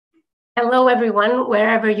Hello, everyone,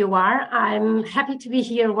 wherever you are. I'm happy to be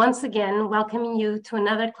here once again, welcoming you to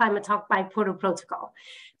another Climate Talk by Porto Protocol.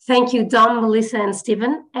 Thank you, Dom, Melissa, and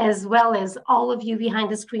Stephen, as well as all of you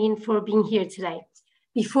behind the screen for being here today.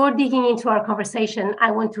 Before digging into our conversation,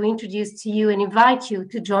 I want to introduce to you and invite you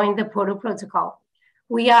to join the Porto Protocol.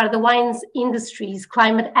 We are the wine industry's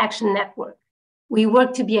climate action network. We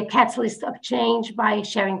work to be a catalyst of change by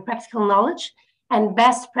sharing practical knowledge and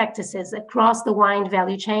best practices across the wine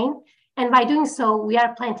value chain. And by doing so, we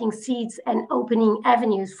are planting seeds and opening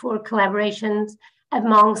avenues for collaborations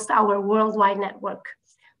amongst our worldwide network.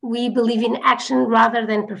 We believe in action rather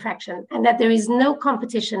than perfection, and that there is no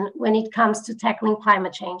competition when it comes to tackling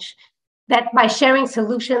climate change. That by sharing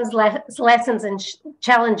solutions, lessons, and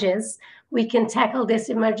challenges, we can tackle this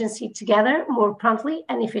emergency together more promptly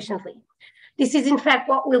and efficiently. This is, in fact,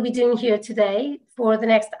 what we'll be doing here today for the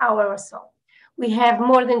next hour or so. We have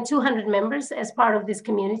more than 200 members as part of this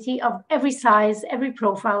community of every size, every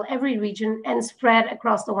profile, every region, and spread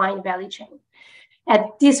across the wine value chain.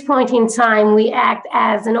 At this point in time, we act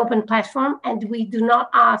as an open platform, and we do not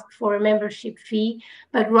ask for a membership fee,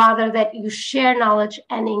 but rather that you share knowledge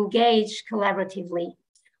and engage collaboratively.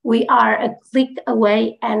 We are a click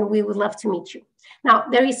away, and we would love to meet you. Now,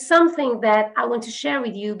 there is something that I want to share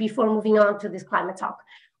with you before moving on to this climate talk.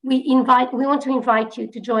 We want to invite you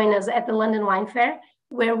to join us at the London Wine Fair,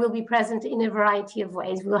 where we'll be present in a variety of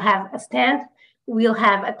ways. We'll have a stand, we'll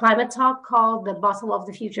have a climate talk called The Bottle of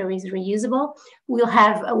the Future is Reusable. We'll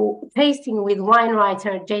have a tasting with wine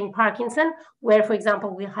writer Jane Parkinson, where, for example,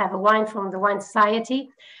 we'll have a wine from the Wine Society.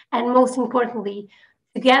 And most importantly,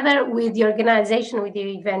 together with the organization with the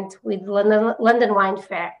event, with London Wine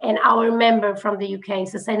Fair and our member from the UK,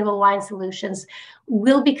 Sustainable Wine Solutions,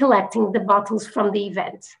 will be collecting the bottles from the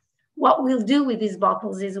event. What we'll do with these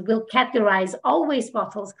bottles is we'll categorize all waste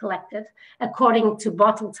bottles collected according to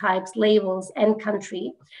bottle types, labels, and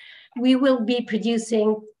country. We will be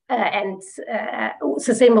producing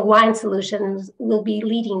Sustainable Wine Solutions will be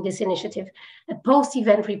leading this initiative, a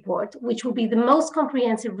post-event report, which will be the most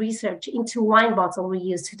comprehensive research into wine bottle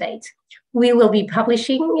reuse to date. We will be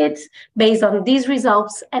publishing it based on these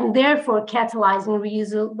results and therefore catalyzing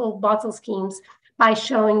reusable bottle schemes by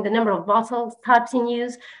showing the number of bottle types in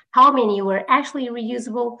use, how many were actually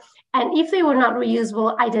reusable, and if they were not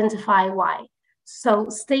reusable, identify why. So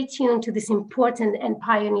stay tuned to this important and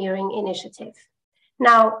pioneering initiative.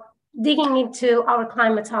 Now, digging into our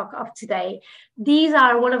climate talk of today, these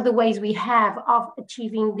are one of the ways we have of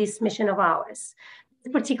achieving this mission of ours.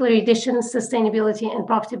 This particular edition, Sustainability and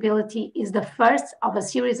Profitability, is the first of a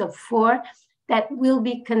series of 4 that will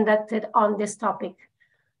be conducted on this topic.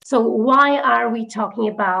 So why are we talking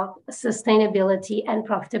about sustainability and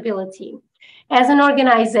profitability? As an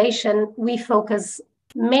organization, we focus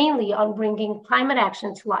mainly on bringing climate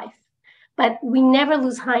action to life. But we never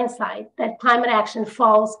lose hindsight that climate action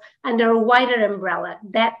falls under a wider umbrella,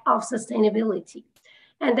 that of sustainability.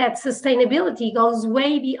 And that sustainability goes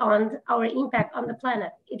way beyond our impact on the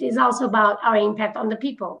planet. It is also about our impact on the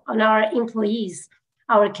people, on our employees,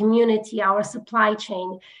 our community, our supply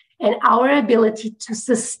chain, and our ability to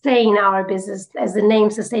sustain our business, as the name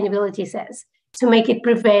sustainability says, to make it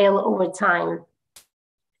prevail over time.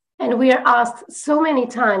 And we are asked so many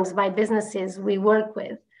times by businesses we work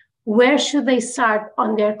with, where should they start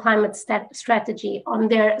on their climate strategy, on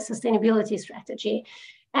their sustainability strategy?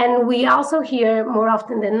 And we also hear more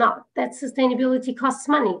often than not that sustainability costs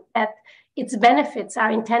money, that its benefits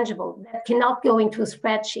are intangible, that cannot go into a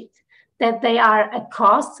spreadsheet, that they are a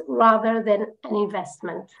cost rather than an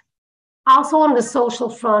investment. Also on the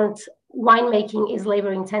social front, winemaking is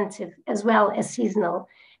labor intensive as well as seasonal.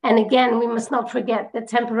 And again, we must not forget that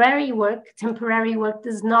temporary work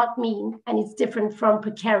does not mean, and it's different from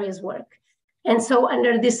precarious work. And so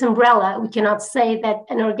under this umbrella, we cannot say that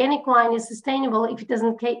an organic wine is sustainable if it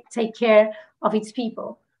doesn't take care of its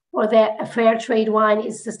people, or that a fair trade wine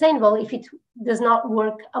is sustainable if it does not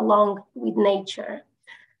work along with nature.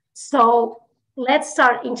 So let's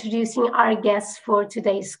start introducing our guests for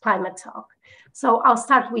today's climate talk. So I'll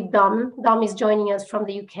start with Dom. Dom is joining us from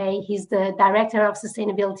the UK. He's the Director of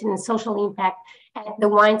Sustainability and Social Impact at the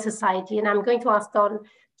Wine Society. And I'm going to ask Dom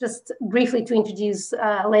just briefly to introduce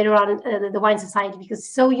later on the Wine Society, because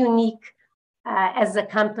it's so unique as a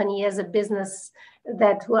company, as a business,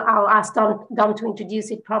 that I'll ask Dom to introduce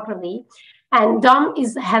it properly. And Dom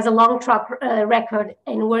has a long track record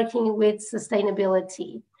in working with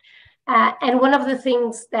sustainability. And one of the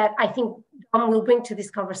things that I think Dom will bring to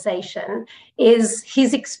this conversation is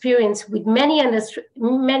his experience with many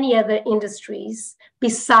other industries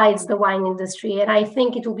besides the wine industry. And I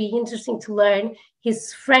think it will be interesting to learn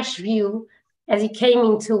his fresh view as he came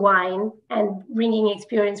into wine and bringing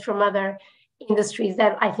experience from other industries.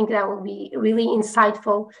 That I think that will be really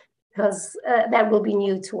insightful, because that will be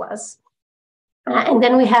new to us. And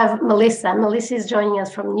then we have Melissa. Melissa is joining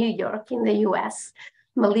us from New York in the US.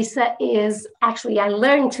 Melissa is actually, I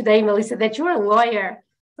learned today, Melissa, that you're a lawyer.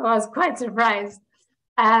 So I was quite surprised.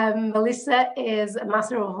 Melissa is a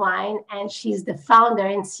master of wine, and she's the founder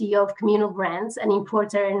and CEO of Communal Brands, an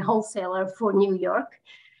importer and wholesaler for New York.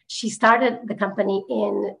 She started the company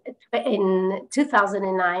in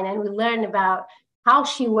 2009, and we learned about how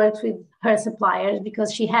she works with her suppliers,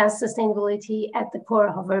 because she has sustainability at the core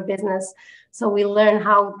of her business. So we learn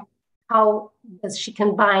how does she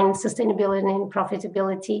combine sustainability and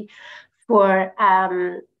profitability for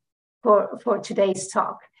today's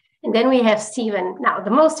talk. And then we have Stephen. Now,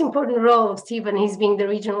 the most important role of Stephen is being the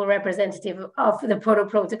regional representative of the Porto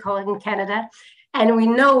Protocol in Canada. And we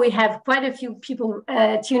know we have quite a few people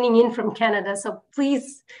tuning in from Canada. So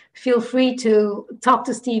please feel free to talk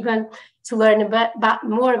to Stephen to learn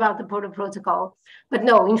more about the Porto Protocol. But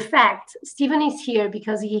no, in fact, Stephen is here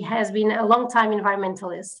because he has been a long-time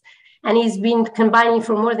environmentalist, and he's been combining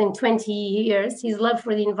for more than 20 years his love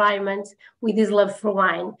for the environment with his love for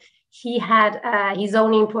wine. He had his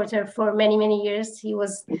own importer for many, many years. He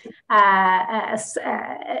was a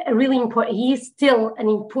really important, he's still an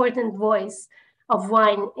important voice of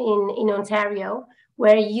wine in Ontario,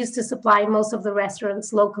 where he used to supply most of the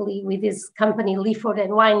restaurants locally with his company, Leaford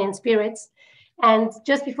and Wine and Spirits. And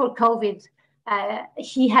just before COVID,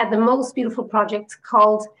 he had the most beautiful project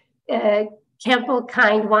called Campbell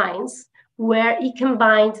Kind Wines, where he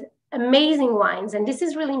combined amazing wines. And this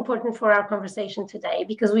is really important for our conversation today,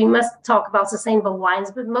 because we must talk about sustainable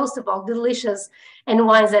wines, but most of all, delicious and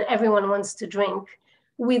wines that everyone wants to drink,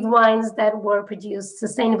 with wines that were produced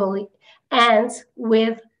sustainably and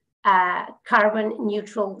with carbon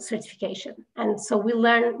neutral certification. And so we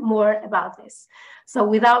learn more about this. So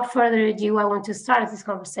without further ado, I want to start this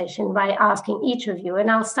conversation by asking each of you, and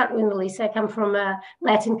I'll start with Melissa. I come from a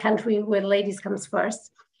Latin country where ladies comes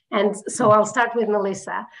first. And so I'll start with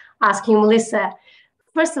Melissa, asking Melissa,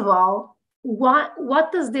 first of all,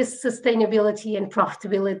 what does this sustainability and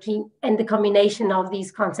profitability and the combination of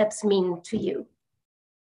these concepts mean to you?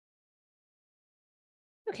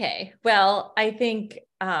 Okay, well, I think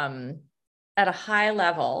at a high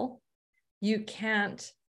level, you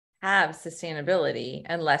can't have sustainability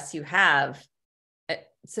unless you have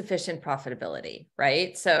sufficient profitability,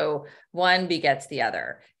 right? So one begets the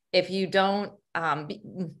other. If you don't,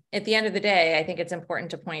 at the end of the day, I think it's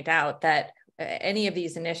important to point out that any of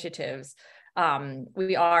these initiatives,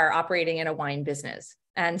 we are operating in a wine business.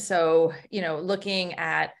 And so, looking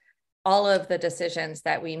at all of the decisions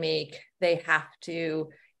that we make, they have to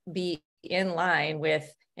be in line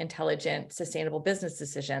with intelligent, sustainable business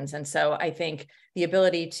decisions. And so I think the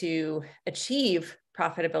ability to achieve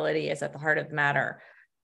profitability is at the heart of the matter.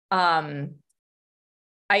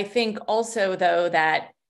 I think also, though, that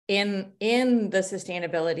in the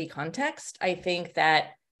sustainability context, I think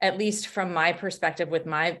that, at least from my perspective with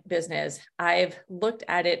my business, I've looked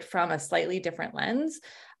at it from a slightly different lens.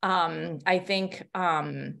 I think,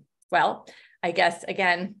 well, I guess,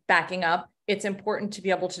 again, backing up, it's important to be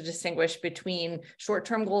able to distinguish between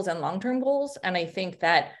short-term goals and long-term goals. And I think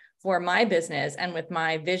that for my business and with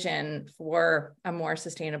my vision for a more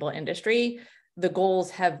sustainable industry, the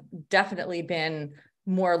goals have definitely been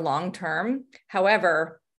more long-term.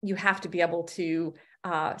 However, you have to be able to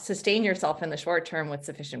sustain yourself in the short term with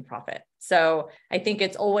sufficient profit. So I think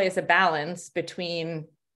it's always a balance between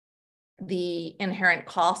the inherent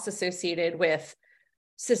costs associated with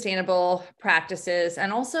sustainable practices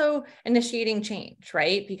and also initiating change,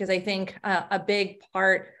 right? Because I think a big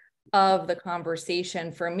part of the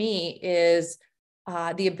conversation for me is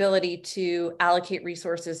the ability to allocate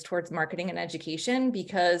resources towards marketing and education,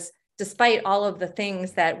 because despite all of the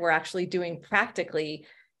things that we're actually doing practically,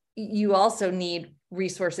 you also need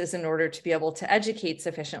resources in order to be able to educate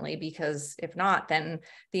sufficiently, because if not, then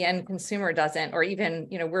the end consumer doesn't, or even,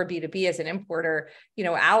 we're B2B as an importer,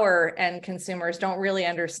 our end consumers don't really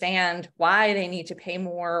understand why they need to pay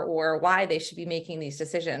more or why they should be making these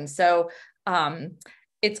decisions. So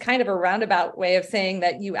it's kind of a roundabout way of saying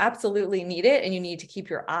that you absolutely need it and you need to keep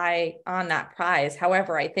your eye on that prize.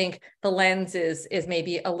 However, I think the lens is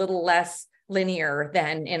maybe a little less linear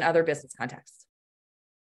than in other business contexts.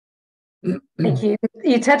 Thank you.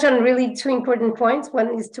 You touch on really two important points.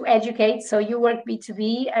 One is to educate. So you work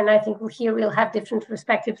B2B, and I think here we'll have different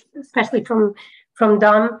perspectives, especially from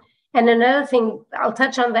Dom. And another thing, I'll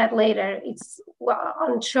touch on that later. It's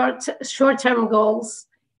on short-term goals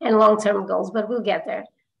and long-term goals, but we'll get there.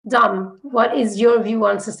 Dom, what is your view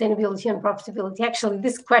on sustainability and profitability? Actually,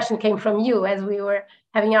 this question came from you as we were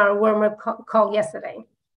having our warm-up call yesterday.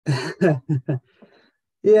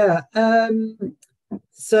 Yeah.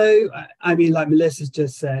 So, I mean, like Melissa's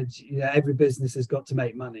just said, every business has got to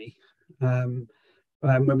make money.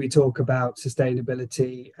 When we talk about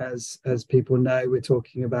sustainability, as people know, we're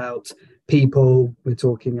talking about people, we're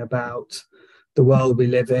talking about the world we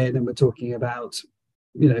live in, and we're talking about,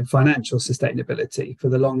 financial sustainability for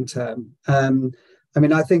the long term. I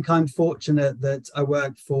mean, I think I'm fortunate that I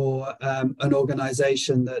work for an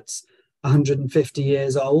organization that's 150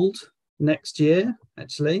 years old next year,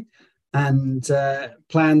 actually, and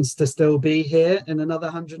plans to still be here in another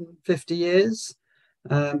 150 years.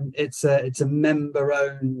 It's a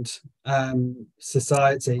member-owned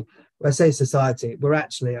society. When I say society, we're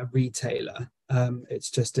actually a retailer.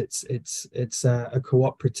 It's a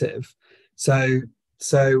cooperative. So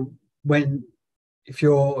if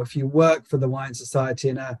you work for the wine society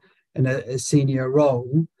in a senior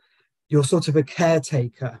role, you're sort of a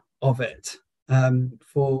caretaker of it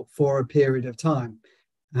for a period of time,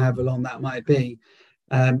 however long that might be,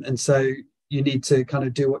 and so you need to kind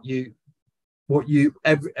of do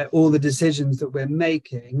all the decisions that we're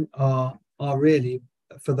making are really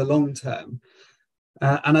for the long term.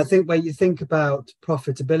 And I think when you think about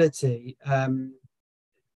profitability,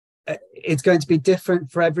 it's going to be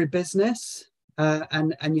different for every business,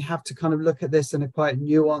 and you have to kind of look at this in a quite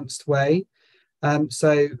nuanced way.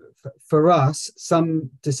 So for us,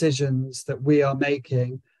 some decisions that we are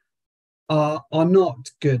making are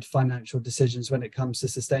not good financial decisions when it comes to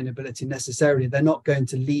sustainability necessarily. They're not going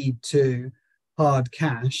to lead to hard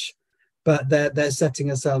cash, but they're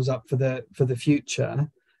setting ourselves up for the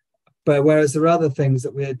future. But whereas there are other things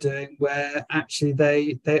that we're doing where actually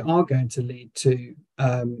they are going to lead to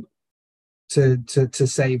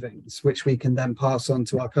savings, which we can then pass on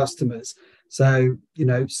to our customers. So,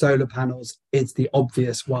 solar panels is the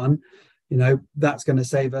obvious one. That's going to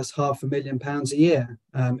save us £500,000 a year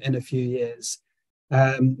in a few years.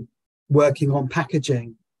 Working on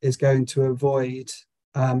packaging is going to avoid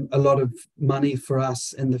a lot of money for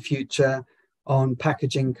us in the future on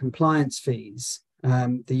packaging compliance fees.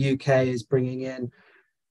 The UK is bringing in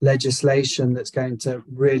legislation that's going to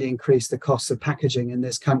really increase the cost of packaging in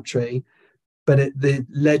this country. But the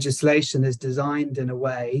legislation is designed in a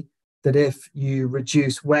way that if you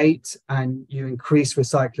reduce weight and you increase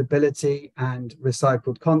recyclability and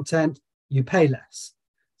recycled content, you pay less.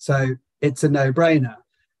 So it's a no-brainer.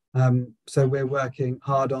 So we're working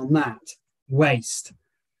hard on that. Waste.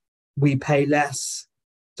 We pay less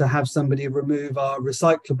to have somebody remove our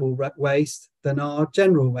recyclable waste than our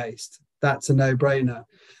general waste. That's a no-brainer.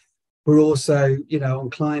 We're also, on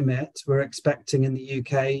climate, we're expecting in the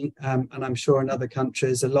UK, and I'm sure in other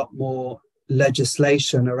countries, a lot more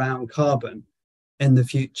legislation around carbon in the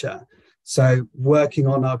future. So working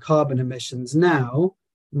on our carbon emissions now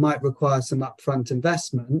might require some upfront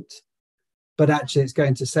investment, but actually it's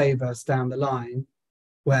going to save us down the line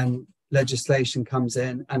when legislation comes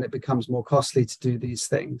in and it becomes more costly to do these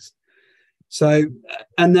things. So,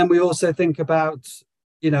 and then we also think about,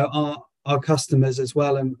 our customers as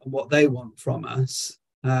well and what they want from us.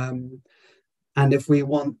 And if we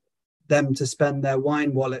want them to spend their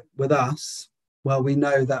wine wallet with us, well, we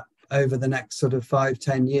know that over the next sort of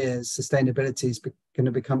 5-10 years, sustainability is going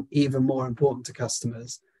to become even more important to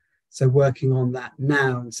customers. So working on that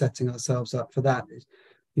now and setting ourselves up for that,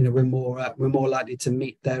 we're more likely to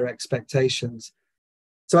meet their expectations.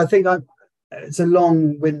 So I think it's a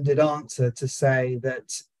long-winded answer to say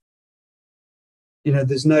that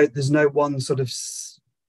there's no one sort of,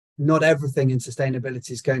 not everything in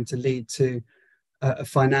sustainability is going to lead to a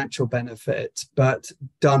financial benefit, but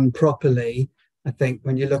done properly, I think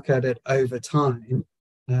when you look at it over time,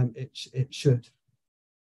 it should.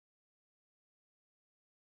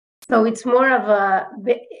 So it's more of a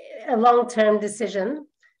long-term decision,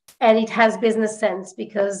 and it has business sense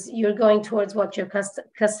because you're going towards what your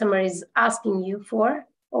customer is asking you for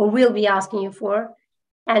or will be asking you for.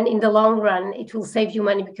 And in the long run, it will save you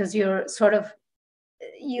money because you're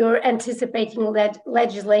anticipating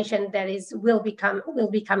legislation that will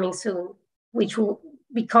be coming soon, which would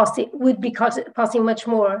be costing much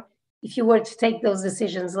more if you were to take those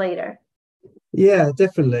decisions later. Yeah,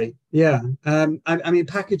 definitely. Yeah. I mean,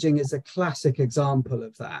 packaging is a classic example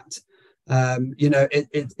of that.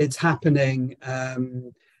 It's happening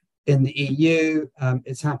in the EU.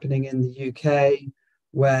 It's happening in the UK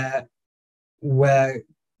where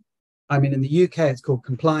I mean, in the UK, it's called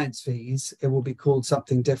compliance fees. It will be called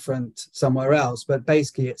something different somewhere else. But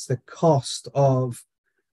basically, it's the cost of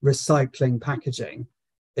recycling packaging.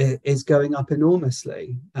 is going up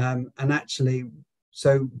enormously. And actually,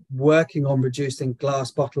 so working on reducing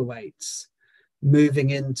glass bottle weights, moving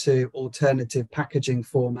into alternative packaging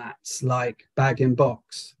formats like bag in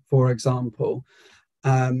box, for example,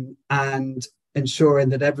 and ensuring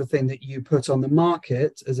that everything that you put on the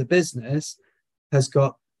market as a business has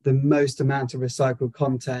got the most amount of recycled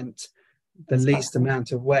content, the least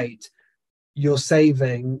amount of weight. You're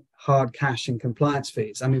saving hard cash and compliance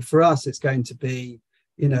fees. I mean, for us, it's going to be,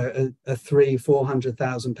 a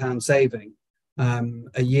 £300,000-400,000 saving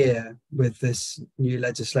a year with this new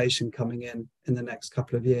legislation coming in the next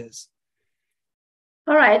couple of years.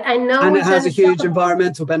 All right, I know, and it has a huge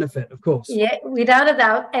environmental benefit, of course. Yeah, without a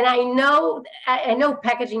doubt. And I know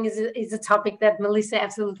packaging is a topic that Melissa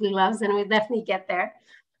absolutely loves, and we'll definitely get there.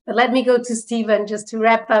 But let me go to Stephen just to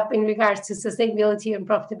wrap up in regards to sustainability and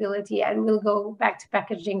profitability, and we'll go back to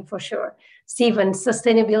packaging for sure. Stephen,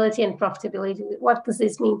 sustainability and profitability, what does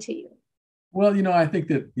this mean to you? Well, I think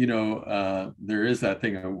that, there is that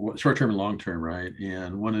thing of short-term and long-term, right?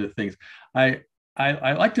 And one of the things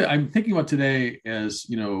I'm thinking about today as,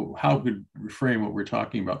 how we reframe what we're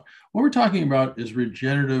talking about. What we're talking about is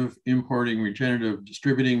regenerative importing, regenerative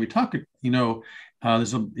distributing. We talk, in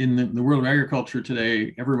the world of agriculture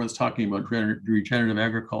today, everyone's talking about regenerative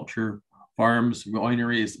agriculture, farms,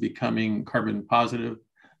 wineries becoming carbon positive,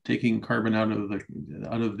 taking carbon out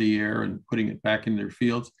of the air and putting it back in their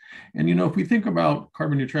fields. And, if we think about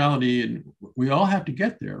carbon neutrality, and we all have to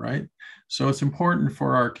get there, right? So it's important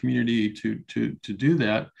for our community to do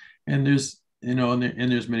that. And there's,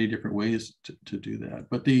 there's many different ways to do that.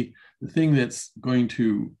 But the thing that's going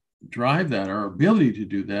to drive that, our ability to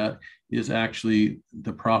do that, is actually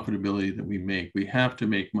the profitability that we make. We have to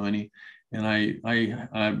make money. And I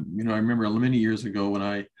remember many years ago when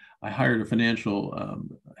I hired a financial,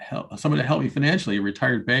 someone to help me financially, a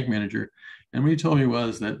retired bank manager. And what he told me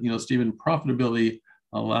was that, Stephen, profitability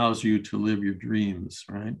allows you to live your dreams,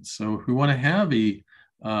 right? So if we want to have a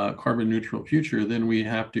carbon neutral future, then we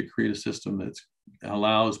have to create a system that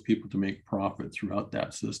allows people to make profit throughout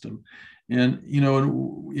that system. And,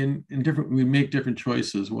 we make different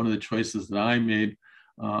choices. One of the choices that I made,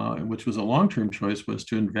 which was a long-term choice, was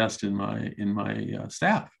to invest in my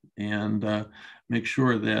staff and make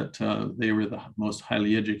sure that they were the most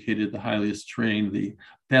highly educated, the highest trained, the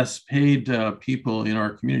best paid people in our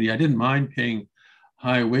community. I didn't mind paying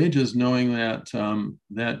high wages, knowing that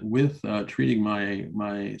that with treating my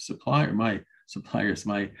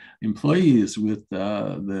employees with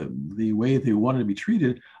the way they wanted to be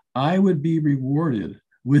treated, I would be rewarded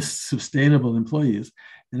with sustainable employees.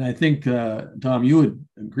 And I think, Dom, you would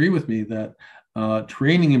agree with me that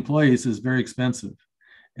training employees is very expensive.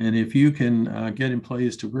 And if you can get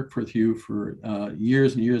employees to work with you for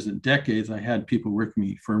years and years and decades, I had people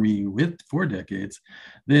working for me for decades,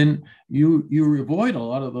 then you avoid a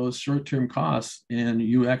lot of those short-term costs, and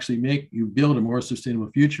you actually build a more sustainable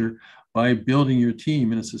future by building your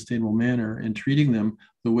team in a sustainable manner and treating them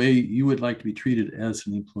the way you would like to be treated as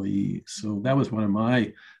an employee. So that was one of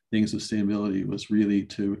my things. Sustainability was really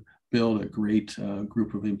to build a great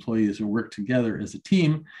group of employees who work together as a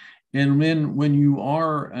team. And when you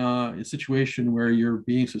are in a situation where you're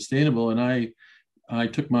being sustainable, and I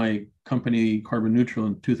took my company carbon neutral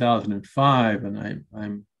in 2005, and I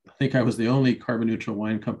think I was the only carbon neutral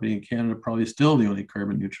wine company in Canada, probably still the only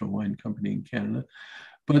carbon neutral wine company in Canada.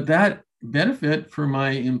 But that benefit for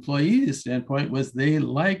my employees' standpoint was they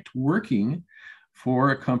liked working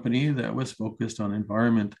for a company that was focused on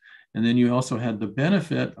environment. And then you also had the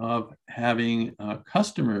benefit of having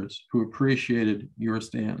customers who appreciated your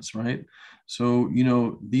stance, right? So,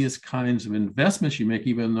 these kinds of investments you make,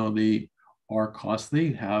 even though they are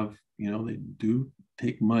costly, they do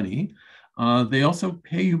take money, they also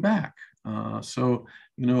pay you back. So,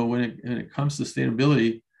 when it comes to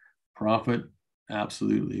sustainability, profit,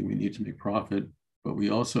 absolutely, we need to make profit, but we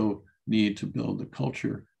also need to build a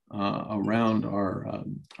culture around our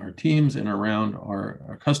teams and around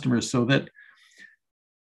our customers, so that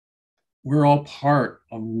we're all part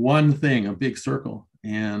of one thing, a big circle,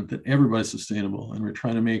 and that everybody's sustainable. And we're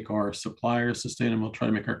trying to make our suppliers sustainable,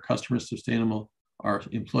 trying to make our customers sustainable, our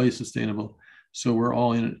employees sustainable. So we're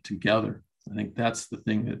all in it together. I think that's the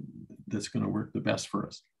thing that's going to work the best for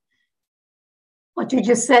us. What you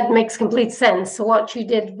just said makes complete sense. So what you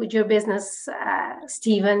did with your business,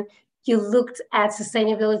 Stephen, you looked at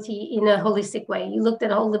sustainability in a holistic way. You looked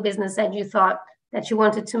at all the business and you thought that you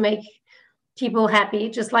wanted to make people happy,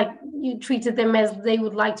 just like you treated them as they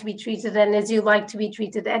would like to be treated and as you like to be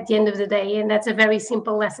treated at the end of the day. And that's a very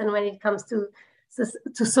simple lesson when it comes to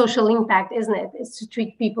social impact, isn't it? It's to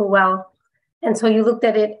treat people well. And so you looked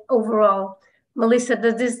at it overall. Melissa,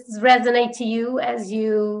 does this resonate to you as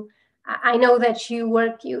you, I know that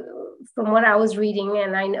from what I was reading,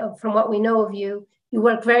 and I know from what we know of you, you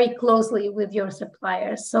work very closely with your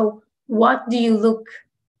suppliers. So what do you look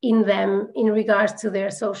in them in regards to their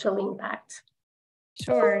social impact?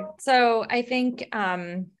 Sure. So I think,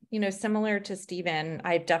 similar to Stephen,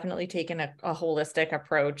 I've definitely taken a holistic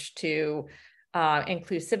approach to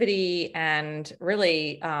inclusivity and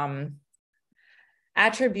really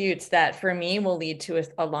attributes that for me will lead to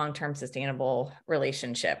a long-term sustainable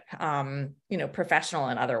relationship, professional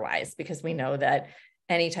and otherwise, because we know that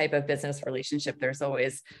any type of business relationship, there's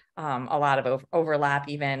always a lot of overlap,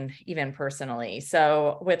 even personally.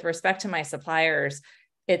 So with respect to my suppliers,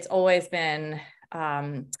 it's always been,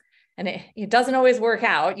 and it doesn't always work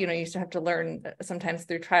out, you used to have to learn sometimes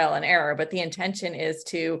through trial and error, but the intention is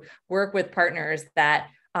to work with partners that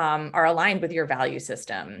are aligned with your value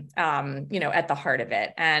system, at the heart of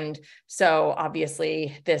it. And so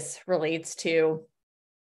obviously this relates to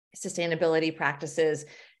sustainability practices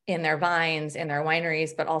in their vines, in their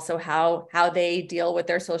wineries, but also how they deal with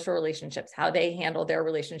their social relationships, how they handle their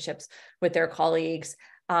relationships with their colleagues,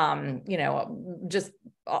 just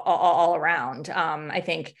all around. I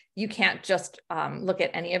think you can't just look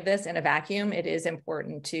at any of this in a vacuum. It is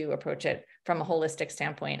important to approach it from a holistic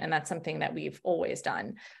standpoint. And that's something that we've always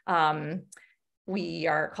done. We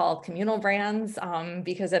are called communal brands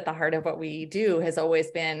because at the heart of what we do has always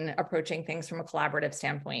been approaching things from a collaborative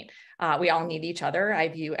standpoint. We all need each other. I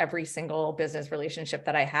view every single business relationship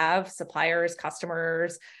that I have, suppliers,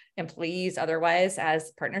 customers, employees, otherwise,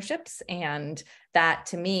 as partnerships. And that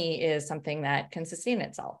to me is something that can sustain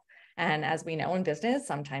itself. And as we know in business,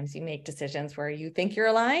 sometimes you make decisions where you think you're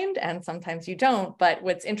aligned and sometimes you don't. But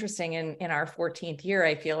what's interesting in our 14th year,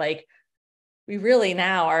 I feel like we really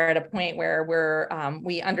now are at a point where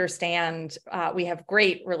we understand, we have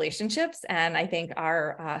great relationships. And I think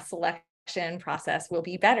our selection process will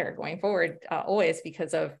be better going forward, always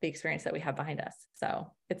because of the experience that we have behind us.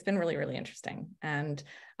 So it's been really, really interesting. And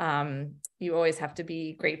you always have to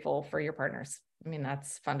be grateful for your partners. I mean,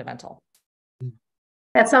 that's fundamental.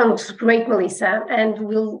 That sounds great, Melissa. And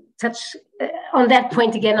we'll touch on that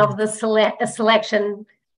point again of the selection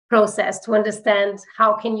process to understand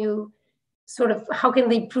how can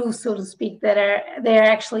they prove, so to speak, that they're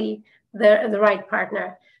actually the right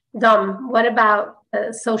partner. Dom, what about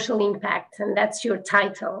social impact? And that's your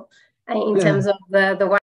title in terms of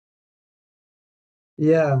the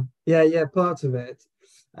Yeah, part of it.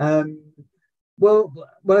 Well,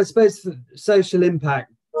 I suppose the social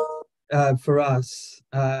impact for us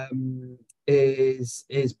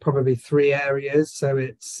is probably three areas. So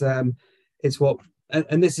it's what,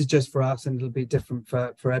 and this is just for us, and it'll be different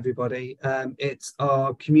for everybody. It's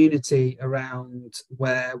our community around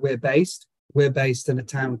where we're based. We're based in a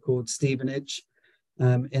town called Stevenage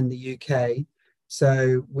in the UK.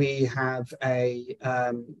 So we have a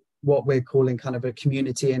what we're calling kind of a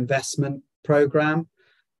community investment program.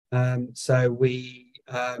 So we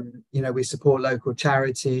support local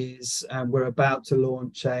charities, and we're about to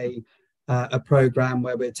launch a program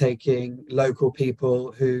where we're taking local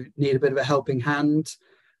people who need a bit of a helping hand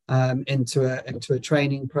into a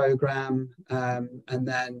training program, and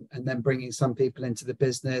then bringing some people into the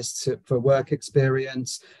business for work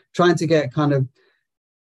experience, trying to get kind of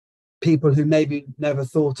people who maybe never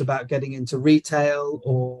thought about getting into retail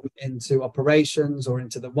or into operations or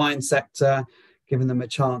into the wine sector, giving them a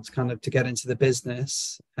chance kind of to get into the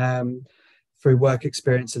business through work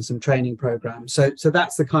experience and some training programs. So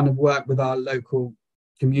that's the kind of work with our local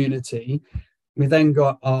community. We then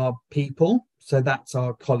got our people, so that's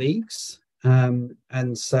our colleagues. And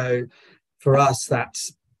so for us,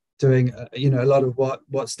 that's doing a lot of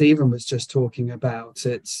what Stephen was just talking about.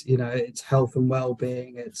 It's it's health and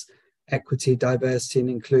well-being, it's equity, diversity and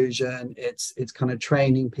inclusion, it's kind of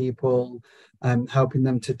training people, helping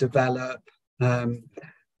them to develop, and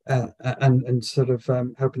sort of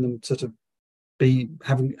helping them sort of be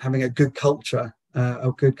having a good culture,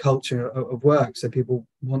 of work, so people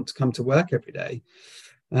want to come to work every day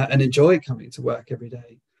and enjoy coming to work every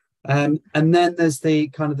day. And then there's the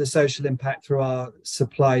kind of the social impact through our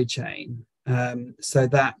supply chain. So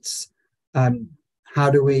that's how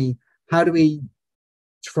do we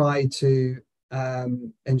try to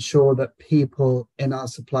ensure that people in our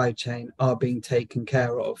supply chain are being taken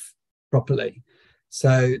care of properly.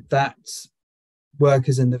 So that's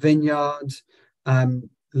workers in the vineyard,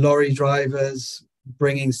 lorry drivers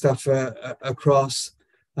bringing stuff across,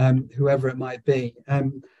 whoever it might be.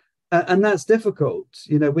 And that's difficult.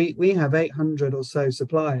 We have 800 or so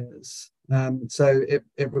suppliers. So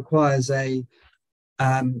it requires a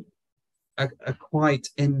a quite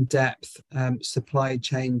in-depth supply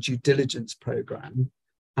chain due diligence program,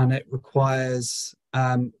 and it requires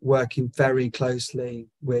working very closely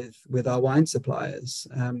with our wine suppliers,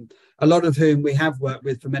 a lot of whom we have worked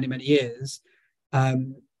with for many, many years.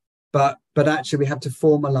 But actually we have to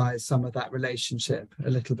formalize some of that relationship a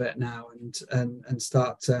little bit now, and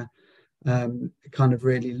start to kind of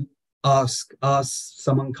really ask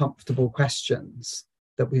some uncomfortable questions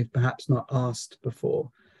that we've perhaps not asked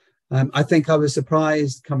before. I think I was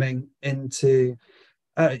surprised coming into,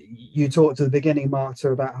 you talked at the beginning,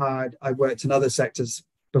 Marta, about how I worked in other sectors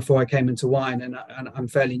before I came into wine, and I'm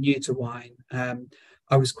fairly new to wine.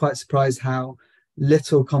 I was quite surprised how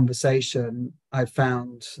little conversation I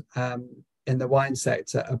found in the wine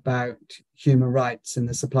sector about human rights in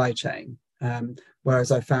the supply chain,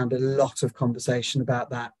 whereas I found a lot of conversation about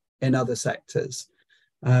that in other sectors.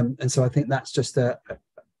 And so I think that's just an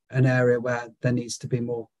area where there needs to be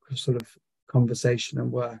more sort of conversation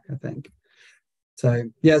and work, I think. So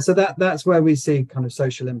yeah, so that's where we see kind of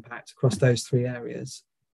social impact across those three areas.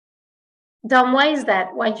 Dom, why is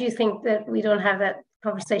that? Why do you think that we don't have that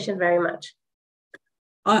conversation very much?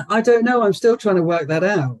 I don't know. I'm still trying to work that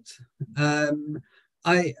out.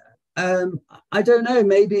 I don't know.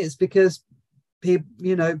 Maybe it's because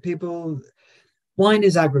people, wine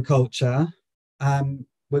is agriculture.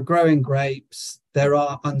 We're growing grapes. There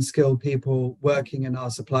are unskilled people working in our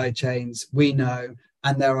supply chains, we know,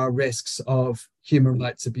 and there are risks of human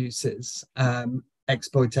rights abuses,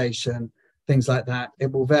 exploitation, things like that.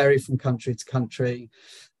 It will vary from country to country,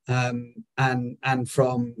 and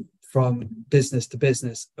from business to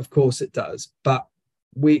business. Of course it does, but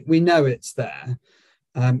we know it's there.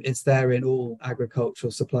 It's there in all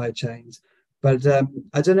agricultural supply chains. But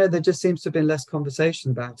I don't know, there just seems to have been less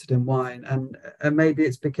conversation about it in wine. And maybe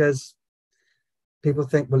it's because people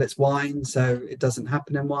think, well, it's wine, so it doesn't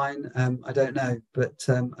happen in wine. I don't know, but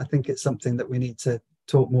I think it's something that we need to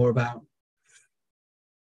talk more about.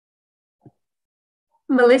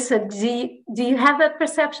 Melissa, do you have that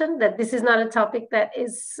perception that this is not a topic that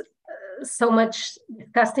is so much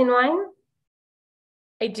discussed in wine?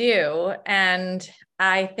 I do. And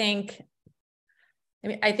I think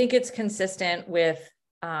it's consistent with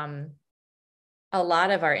a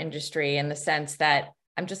lot of our industry, in the sense that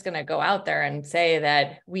I'm just going to go out there and say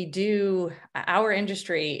that our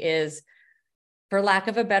industry is, for lack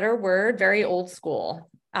of a better word, very old school.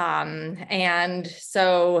 And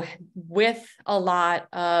so with a lot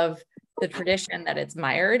of the tradition that it's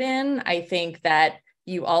mired in, I think that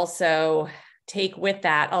you also take with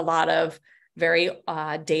that a lot of very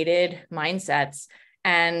dated mindsets.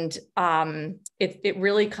 And it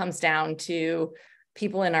really comes down to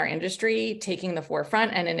people in our industry taking the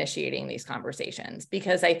forefront and initiating these conversations,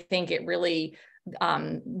 because I think it really,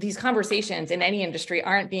 these conversations in any industry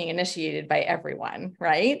aren't being initiated by everyone,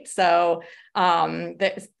 right? So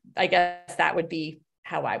I guess that would be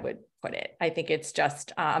how I would put it. I think it's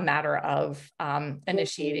just a matter of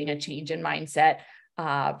initiating a change in mindset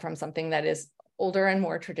from something that is older and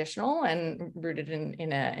more traditional and rooted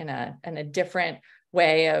in a different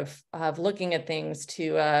way of looking at things,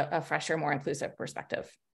 to a fresher, more inclusive perspective.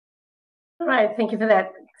 All right, thank you for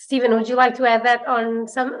that. Stephen, would you like to add that on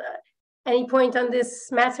any point on this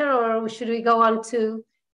matter, or should we go on to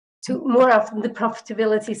more of the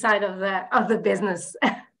profitability side of the business?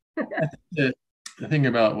 The thing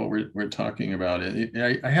about what we're talking about,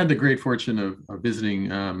 I had the great fortune of visiting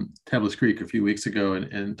Tablas Creek a few weeks ago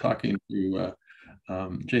and talking to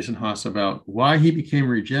Jason Haas about why he became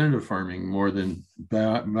regenerative farming more than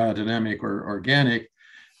biodynamic or organic.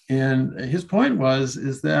 And his point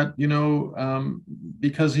is that,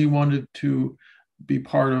 because he wanted to be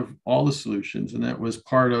part of all the solutions, and that was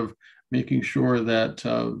part of making sure that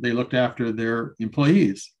they looked after their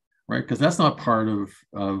employees, right? Because that's not part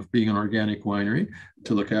of being an organic winery,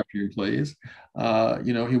 to look after your employees.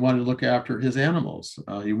 He wanted to look after his animals.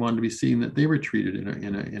 He wanted to be seen that they were treated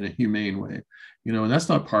in a humane way, and that's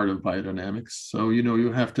not part of biodynamics. So,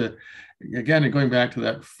 you have to, again, going back to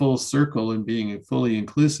that full circle and being fully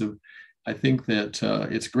inclusive, I think that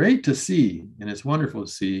it's great to see, and it's wonderful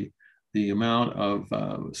to see the amount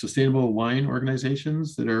of sustainable wine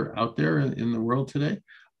organizations that are out there in the world today.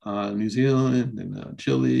 New Zealand and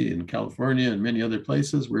Chile and California and many other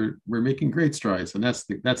places, we're making great strides, and that's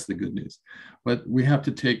the good news. But we have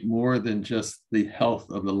to take more than just the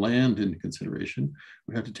health of the land into consideration.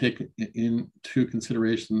 We have to take into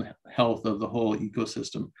consideration the health of the whole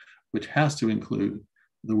ecosystem, which has to include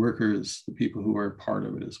the workers, the people who are part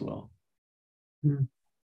of it as well. Mm.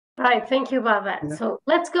 Right, thank you about that. Yeah. So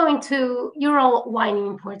let's go into, you're all wine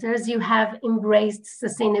importers, you have embraced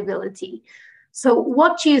sustainability. So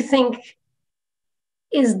what do you think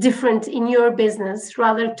is different in your business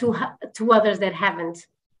rather to others that haven't?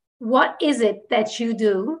 What is it that you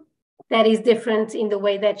do that is different in the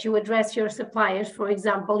way that you address your suppliers, for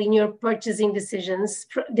example, in your purchasing decisions,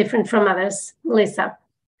 different from others? Melissa,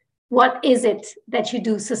 what is it that you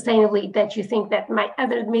do sustainably that you think that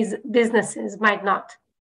other businesses might not?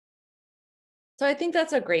 So I think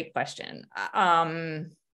that's a great question.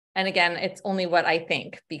 And again, it's only what I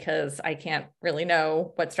think, because I can't really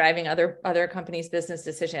know what's driving other companies' business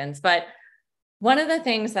decisions. But one of the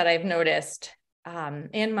things that I've noticed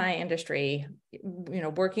in my industry,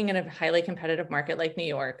 working in a highly competitive market like New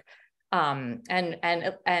York, and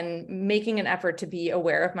making an effort to be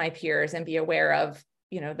aware of my peers and be aware of,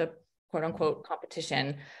 the quote unquote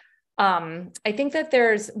competition. I think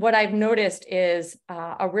that what I've noticed is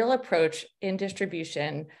a real approach in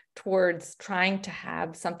distribution towards trying to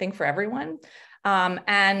have something for everyone.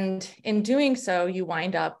 And in doing so, you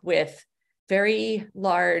wind up with very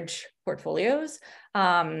large portfolios,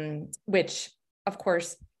 which, of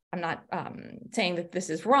course, I'm not saying that this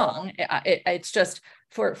is wrong. It's just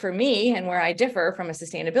for me, and where I differ from a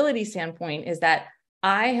sustainability standpoint, is that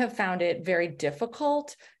I have found it very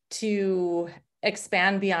difficult to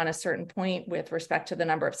expand beyond a certain point with respect to the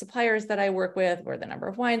number of suppliers that I work with or the number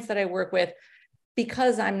of wines that I work with,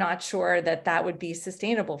 because I'm not sure that would be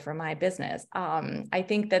sustainable for my business. I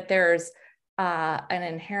think that there's an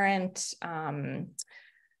inherent,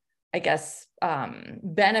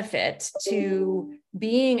 benefit to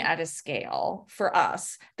being at a scale for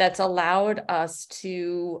us that's allowed us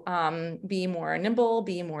to be more nimble,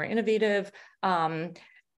 be more innovative,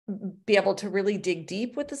 be able to really dig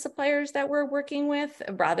deep with the suppliers that we're working with,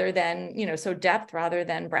 rather than, so depth rather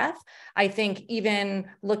than breadth. I think even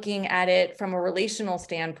looking at it from a relational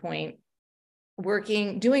standpoint,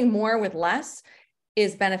 doing more with less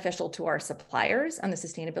is beneficial to our suppliers and the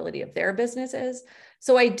sustainability of their businesses.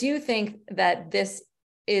 So I do think that this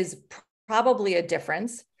is probably a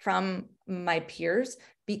difference from my peers,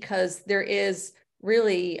 because there is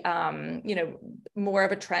really, more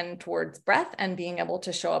of a trend towards breadth and being able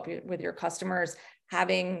to show up with your customers,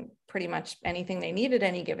 having pretty much anything they need at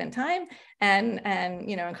any given time. And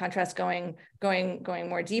in contrast, going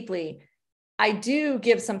more deeply. I do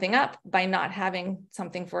give something up by not having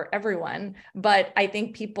something for everyone, but I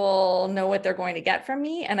think people know what they're going to get from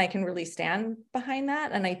me, and I can really stand behind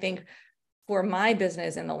that. And I think for my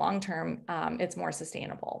business in the long term, it's more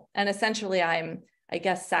sustainable. And essentially, I'm,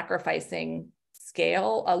 sacrificing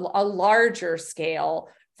scale, a larger scale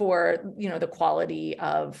for, the quality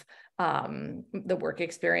of the work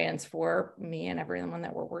experience for me and everyone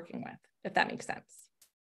that we're working with, if that makes sense.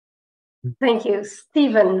 Thank you.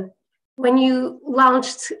 Stephen, when you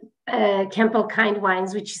launched Campbell Kind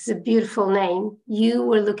Wines, which is a beautiful name, you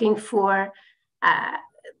were looking for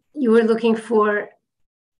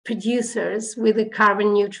producers with a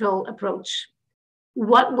carbon neutral approach.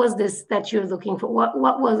 What was this that you're looking for? What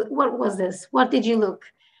was this? What did you look?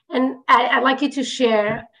 And I'd like you to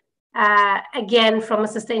share again from a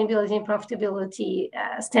sustainability and profitability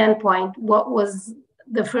standpoint. What was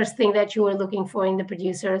the first thing that you were looking for in the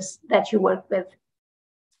producers that you worked with?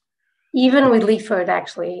 Even with Leaford,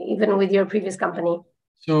 actually, even with your previous company.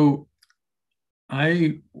 So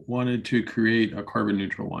I wanted to create a carbon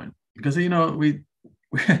neutral wine because, I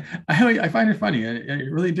find it funny. I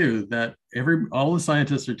really do, that all the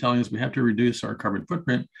scientists are telling us we have to reduce our carbon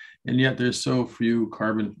footprint, and yet there's so few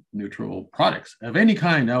carbon neutral products of any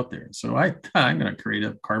kind out there. So I'm going to create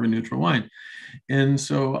a carbon neutral wine. And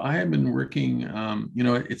so I have been working, I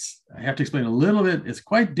have to explain a little bit. It's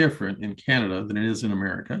quite different in Canada than it is in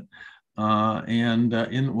America.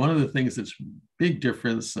 In one of the things that's big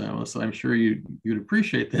difference, so I'm sure you'd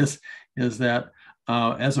appreciate this, is that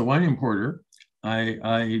as a wine importer,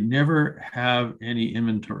 I never have any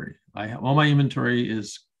inventory. All my inventory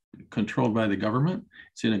is controlled by the government.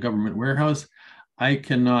 It's in a government warehouse. I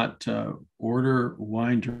cannot order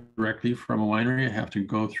wine directly from a winery. I have to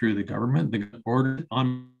go through the government. They order it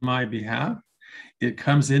on my behalf. It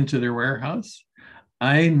comes into their warehouse.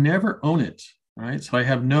 I never own it. Right. So I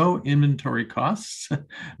have no inventory costs,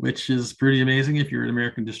 which is pretty amazing if you're an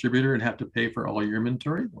American distributor and have to pay for all your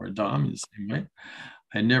inventory, or a DOM in the same way.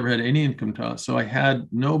 I never had any income costs. So I had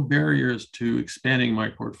no barriers to expanding my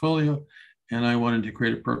portfolio. And I wanted to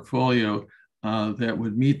create a portfolio that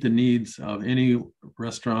would meet the needs of any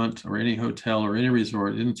restaurant or any hotel or any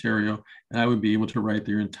resort in Ontario. And I would be able to write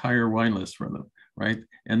their entire wine list for them. Right.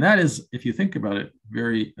 And that is, if you think about it,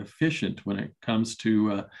 very efficient when it comes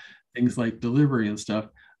to things like delivery and stuff.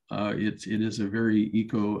 It is a very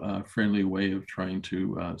eco-friendly way of trying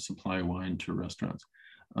to supply wine to restaurants.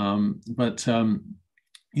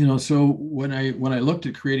 So when I looked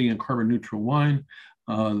at creating a carbon neutral wine,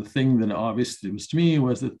 the thing that obviously was to me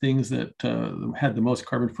was the things that had the most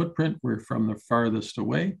carbon footprint were from the farthest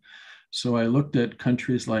away. So I looked at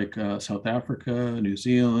countries like South Africa, New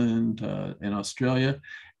Zealand, and Australia,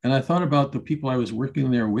 and I thought about the people I was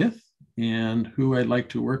working there with and who I'd like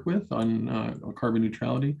to work with on carbon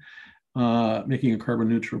neutrality, making a carbon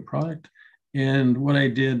neutral product. And what I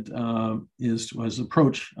did was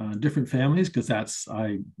approach different families, because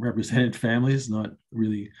I represented families, not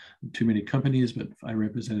really too many companies, but I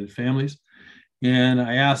represented families. And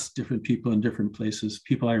I asked different people in different places,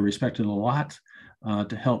 people I respected a lot,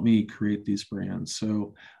 to help me create these brands.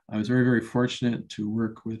 So I was very, very fortunate to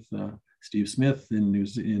work with Steve Smith in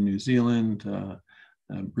New Zealand,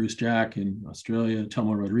 Bruce Jack in Australia,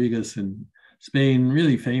 Telmo Rodriguez in Spain,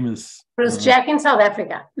 really famous. Bruce Jack in South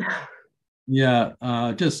Africa. Yeah,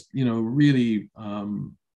 just, really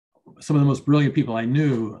some of the most brilliant people I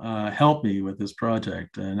knew helped me with this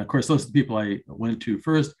project. And of course, those are the people I went to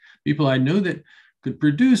first, people I knew that could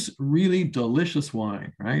produce really delicious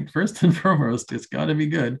wine, right? First and foremost, it's got to be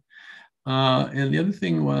good. And the other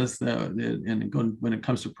thing was that, when it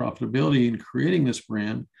comes to profitability and creating this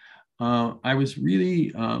brand, I was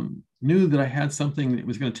really knew that I had something that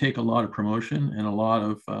was going to take a lot of promotion and a lot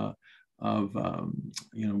of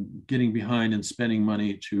getting behind and spending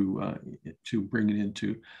money to bring it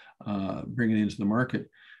into the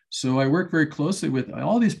market. So I worked very closely with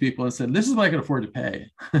all these people and said, "This is what I can afford to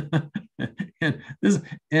pay," and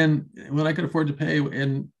what I could afford to pay,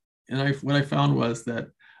 what I found was that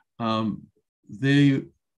wineries,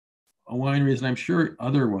 and I'm sure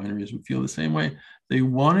other wineries would feel the same way, they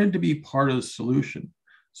wanted to be part of the solution.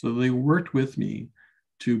 So they worked with me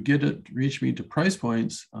to reach me to price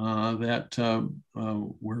points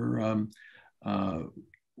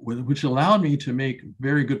which allowed me to make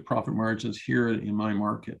very good profit margins here in my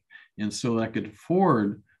market. And so I could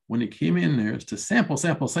afford, when it came in there, to sample,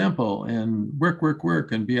 and work,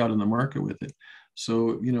 and be out in the market with it.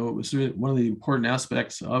 So, it was one of the important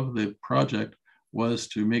aspects of the project was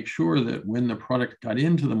to make sure that when the product got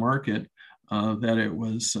into the market, that it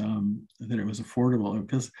was affordable.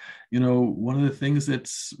 Because, one of the things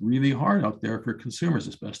that's really hard out there for consumers,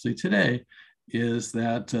 especially today, is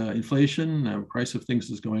that inflation, price of things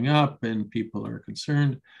is going up, and people are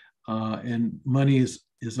concerned, and money is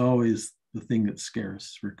always the thing that's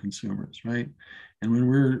scarce for consumers, right? And when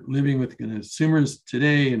we're living with consumers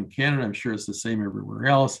today in Canada, I'm sure it's the same everywhere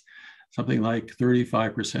else, something like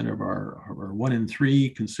 35% of our 1 in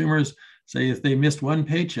 3 consumers say if they missed one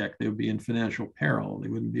paycheck, they would be in financial peril. They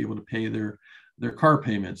wouldn't be able to pay their car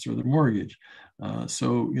payments or their mortgage.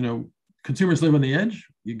 So, consumers live on the edge.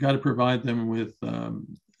 You've got to provide them with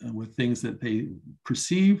things that they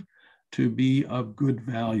perceive to be of good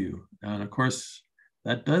value. And of course,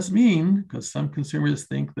 that does mean, because some consumers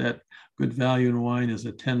think that good value in wine is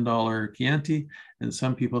a $10 Chianti, and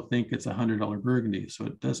some people think it's a $100 Burgundy. So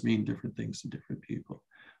it does mean different things to different people.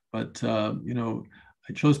 But,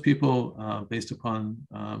 I chose people based upon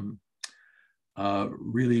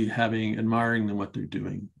really admiring them, what they're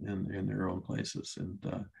doing in their own places,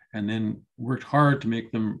 and then worked hard to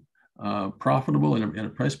make them profitable in a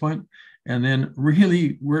price point, and then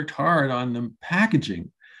really worked hard on the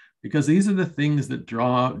packaging, because these are the things that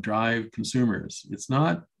drive consumers. It's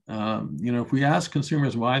not, if we ask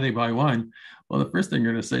consumers why they buy wine, well, the first thing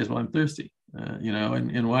you're going to say is, well, I'm thirsty,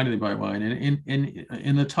 and why do they buy wine? And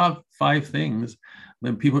in the top 5 things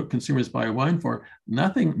that consumers buy wine for,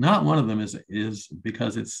 not one of them is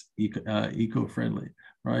because it's eco-friendly,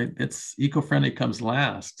 right? It's eco-friendly comes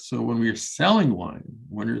last. So when we're selling wine,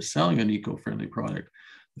 when you're selling an eco-friendly product,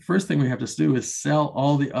 the first thing we have to do is sell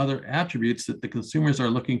all the other attributes that the consumers are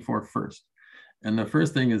looking for first. And the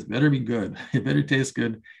first thing is better be good. It better taste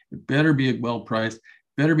good. It better be well priced.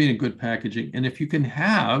 Better be in good packaging. And if you can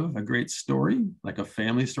have a great story, like a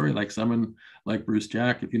family story, like someone like Bruce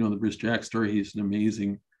Jack, if you know the Bruce Jack story, he's an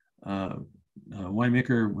amazing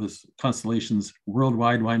winemaker, was Constellation's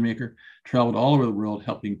worldwide winemaker, traveled all over the world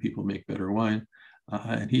helping people make better wine.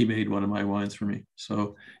 And he made one of my wines for me.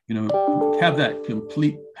 So, have that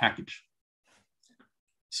complete package.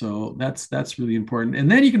 So that's really important.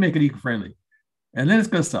 And then you can make it eco-friendly, and then it's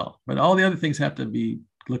going to sell. But all the other things have to be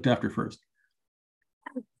looked after first.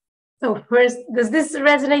 So first, does this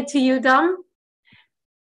resonate to you, Dom?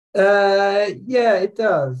 Yeah, it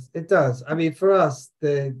does. It does. I mean, for us,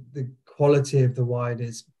 the quality of the wine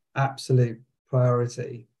is absolute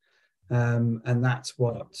priority. And that's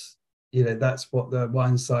what the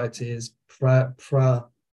Wine Society is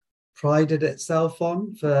prided itself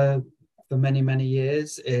on for many, many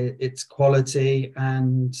years. It's quality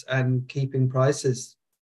and keeping prices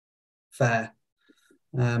fair.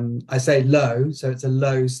 I say low, so it's a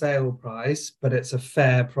low sale price, but it's a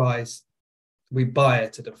fair price. We buy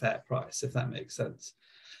it at a fair price, if that makes sense.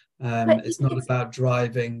 It's not about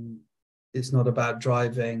driving. It's not about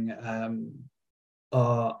driving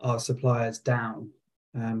our suppliers down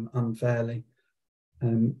unfairly.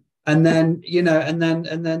 And then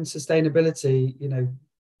sustainability,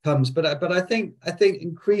 comes. But I think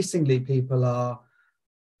increasingly people are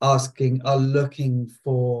looking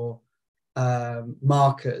for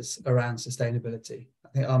markers around sustainability. I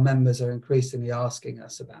think our members are increasingly asking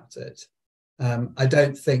us about it. I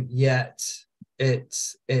don't think yet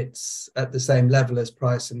it's at the same level as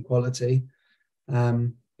price and quality,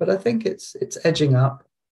 but I think it's edging up.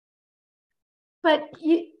 But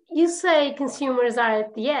you say consumers are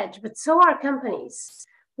at the edge, but so are companies.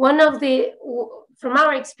 From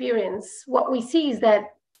our experience, what we see is that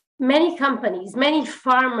many companies, many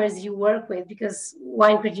farmers you work with, because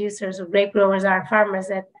wine producers or grape growers are farmers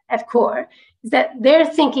at core, is that they're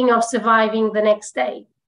thinking of surviving the next day.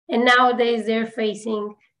 And nowadays they're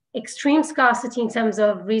facing extreme scarcity in terms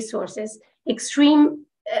of resources, extreme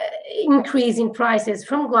increase in prices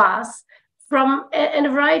from glass, and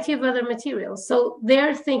a variety of other materials. So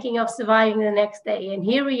they're thinking of surviving the next day. And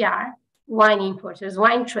here we are, wine importers,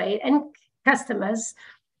 wine trade, and customers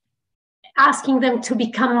asking them to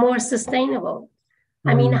become more sustainable.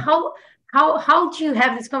 I mean, how do you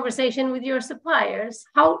have this conversation with your suppliers?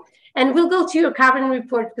 And we'll go to your carbon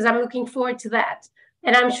report because I'm looking forward to that.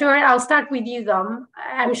 And I'm sure I'll start with you, Dom.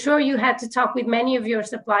 I'm sure you had to talk with many of your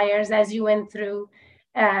suppliers as you went through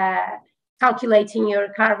calculating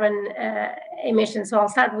your carbon emissions. So I'll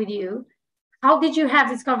start with you. How did you have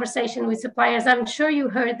this conversation with suppliers? I'm sure you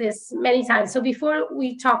heard this many times. So before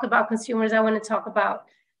we talk about consumers, I want to talk about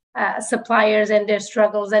suppliers and their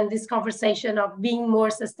struggles and this conversation of being more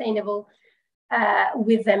sustainable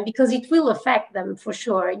with them, because it will affect them for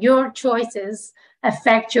sure. Your choices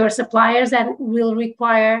affect your suppliers and will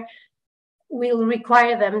require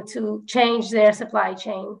them to change their supply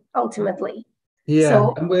chain ultimately. Yeah,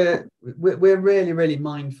 so, and we're really, really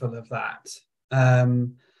mindful of that.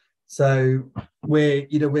 So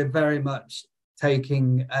we're very much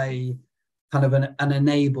taking a kind of an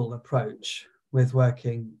enable approach with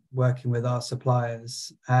working with our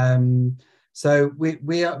suppliers. So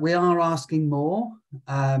we are asking more,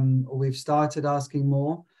 or we've started asking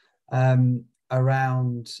more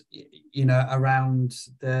around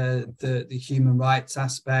the human rights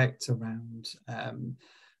aspect, around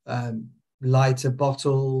lighter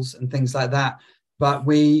bottles and things like that. But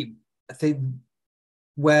I think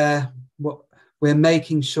we're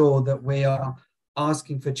making sure that we are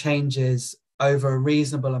asking for changes over a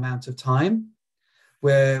reasonable amount of time.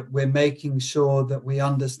 We're making sure that we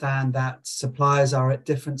understand that suppliers are at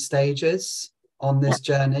different stages on this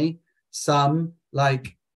journey. Some,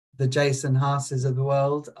 like the Jason Haases of the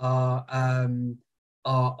world, are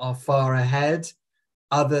far ahead.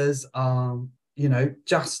 Others are,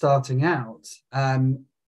 just starting out.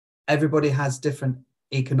 Everybody has different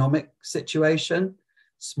economic situation.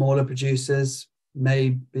 Smaller producers may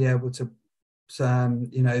be able to,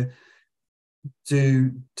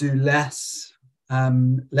 do less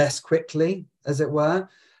quickly, as it were,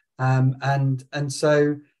 and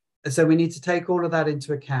so we need to take all of that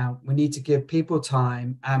into account. We need to give people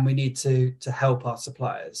time, and we need to help our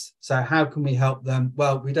suppliers. So how can we help them?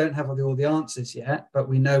 Well, we don't have all the answers yet, but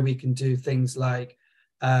we know we can do things like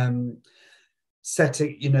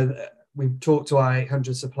setting. We've talked to our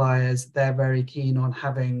 800 suppliers. They're very keen on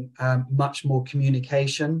having much more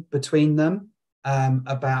communication between them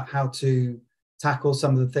about how to tackle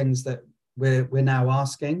some of the things that we're now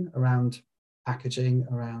asking around packaging,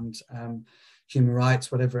 around human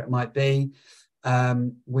rights, whatever it might be.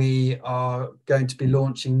 We are going to be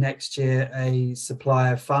launching next year a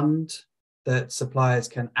supplier fund that suppliers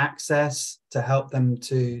can access to help them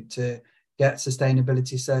to get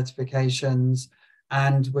sustainability certifications.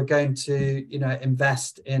 And we're going to,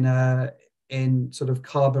 invest in sort of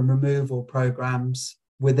carbon removal programs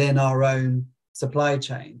within our own supply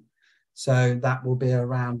chain. So that will be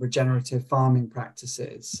around regenerative farming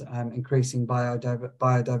practices, increasing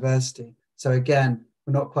biodiversity. So again,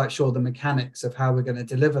 we're not quite sure the mechanics of how we're going to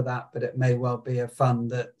deliver that, but it may well be a fund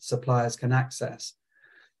that suppliers can access.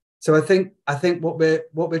 So I think what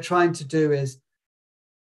we're trying to do is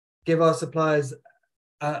give our suppliers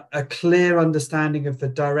a clear understanding of the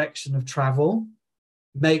direction of travel,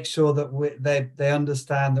 make sure that they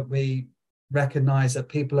understand that we recognize that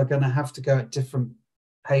people are going to have to go at different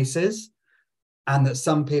paces, and that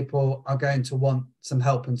some people are going to want some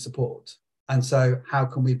help and support. And so how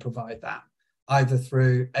can we provide that? either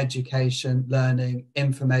through education, learning,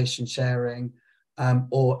 information sharing,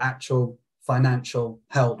 or actual financial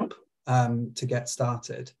help to get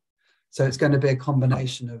started. So it's going to be a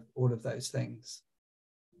combination of all of those things.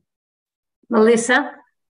 Melissa,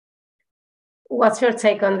 what's your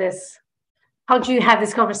take on this? How do you have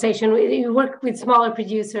this conversation? You work with smaller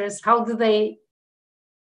producers. How do they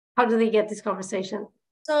get this conversation?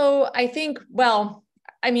 So I think, well,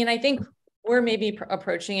 I mean, I think we're maybe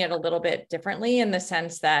approaching it a little bit differently in the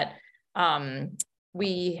sense that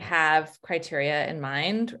we have criteria in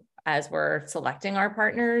mind as we're selecting our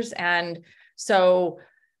partners. And so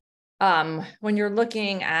when you're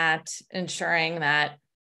looking at ensuring that,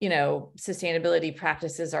 you know, sustainability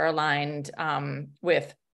practices are aligned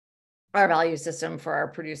with our value system for our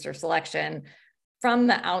producer selection, from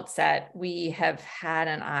the outset, we have had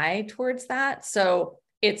an eye towards that. So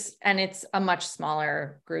it's a much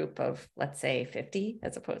smaller group of, let's say, 50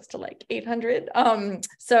 as opposed to like 800.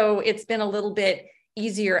 So it's been a little bit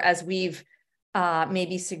easier as we've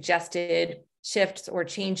maybe suggested shifts or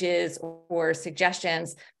changes or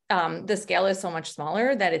suggestions. The scale is so much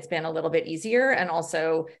smaller that it's been a little bit easier. And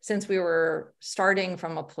also, since we were starting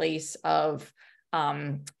from a place of,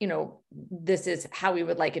 you know, this is how we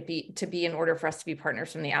would like it to be in order for us to be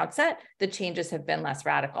partners from the outset, the changes have been less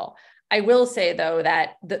radical. I will say, though,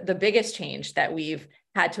 that the biggest change that we've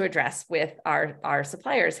had to address with our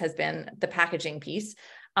suppliers has been the packaging piece.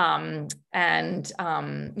 You know,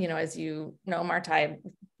 as you know, Marta, I've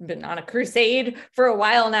been on a crusade for a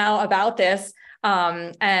while now about this.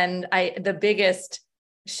 The biggest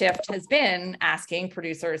shift has been asking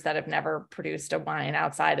producers that have never produced a wine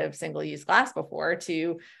outside of single-use glass before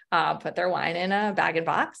to put their wine in a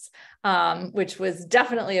bag-in-box, which was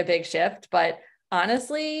definitely a big shift, but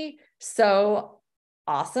honestly, so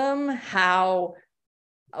awesome how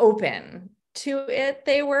open to it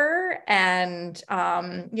they were. And,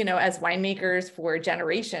 you know, as winemakers for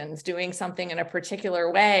generations doing something in a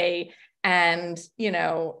particular way, and, you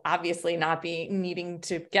know, obviously not needing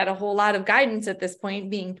to get a whole lot of guidance at this point,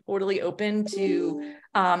 being totally open to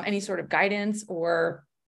any sort of guidance or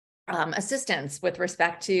assistance with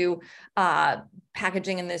respect to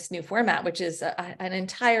packaging in this new format, which is an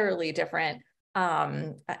entirely different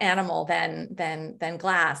animal than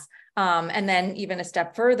glass. And then even a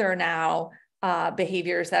step further now,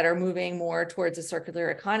 behaviors that are moving more towards a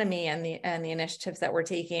circular economy and the initiatives that we're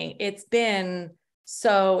taking. It's been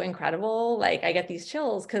so incredible. Like, I get these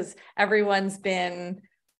chills because everyone's been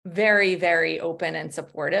very, very open and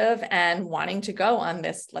supportive and wanting to go on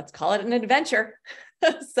this, let's call it an adventure.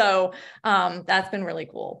 So that's been really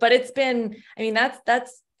cool. But it's been, I mean, that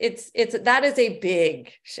is a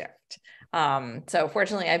big shift. So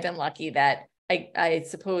fortunately, I've been lucky that I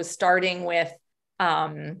suppose starting with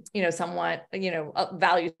you know, somewhat, you know,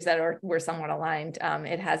 values that were somewhat aligned,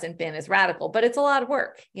 it hasn't been as radical, but it's a lot of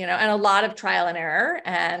work, you know, and a lot of trial and error.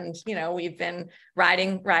 And, you know, we've been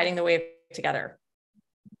riding the wave together.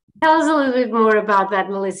 Tell us a little bit more about that,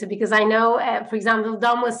 Melissa, because I know, for example,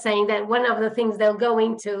 Dom was saying that one of the things they'll go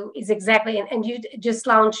into is exactly, and you just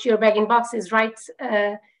launched your bag-in-boxes, right,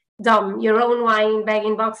 Dom? Your own wine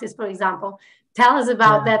bag-in-boxes, for example. Tell us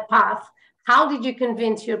about that path. How did you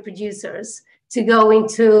convince your producers to go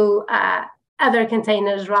into other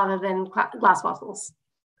containers rather than glass bottles?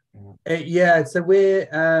 Yeah, so we're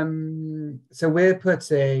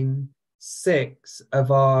putting 6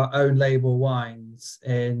 of our own label wines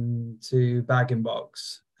into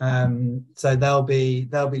bag-in-box. So they'll be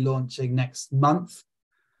launching next month.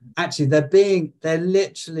 Actually, they're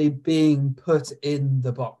literally being put in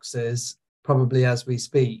the boxes probably as we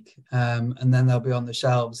speak, and then they'll be on the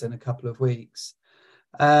shelves in a couple of weeks.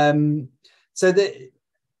 So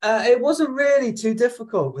it wasn't really too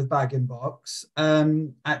difficult with bag-in-box.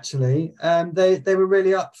 Actually, they were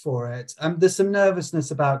really up for it. There's some nervousness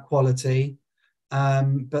about quality,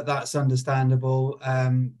 but that's understandable.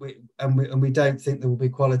 We don't think there will be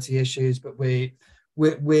quality issues, but we're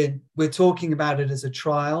talking about it as a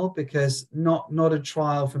trial, because not a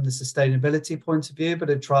trial from the sustainability point of view, but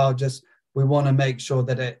a trial just we want to make sure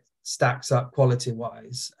that it stacks up quality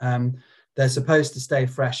wise. They're supposed to stay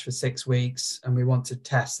fresh for 6 weeks, and we want to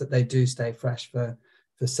test that they do stay fresh for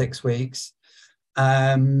 6 weeks,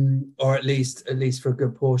 or at least for a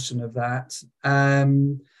good portion of that.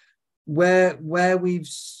 Where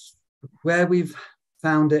we've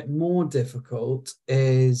found it more difficult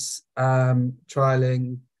is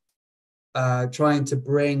trying to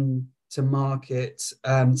bring to market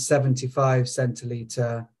 75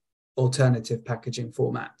 centiliter alternative packaging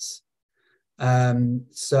formats.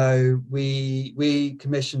 So we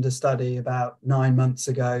commissioned a study about 9 months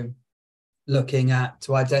ago looking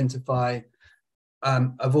to identify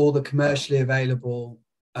of all the commercially available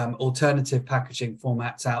alternative packaging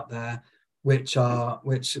formats out there, which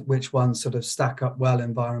ones sort of stack up well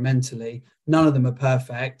environmentally. None of them are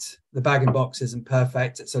perfect. The bag-in-box isn't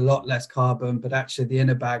perfect. It's a lot less carbon, but actually the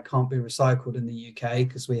inner bag can't be recycled in the UK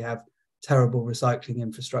because we have terrible recycling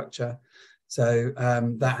infrastructure. So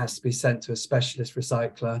that has to be sent to a specialist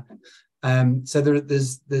recycler. So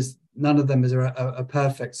there's none of them is a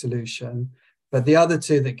perfect solution. But the other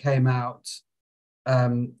two that came out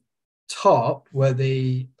top were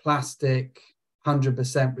the plastic 100%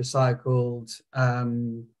 recycled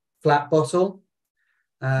flat bottle,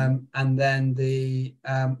 and then the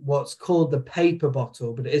what's called the paper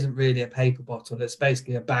bottle, but it isn't really a paper bottle. It's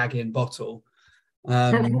basically a bag-in bottle.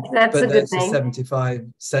 That's but a good it's a name. 75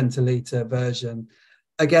 centiliter version.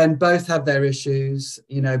 Again, both have their issues.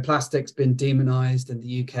 You know, plastic's been demonized in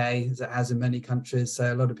the UK, as it has in many countries.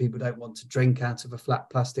 So a lot of people don't want to drink out of a flat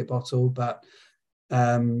plastic bottle, but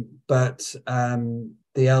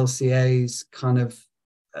the LCAs kind of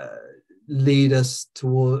lead us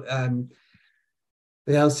toward.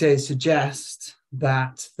 The LCAs suggest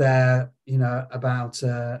that they're, you know, about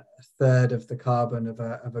a third of the carbon of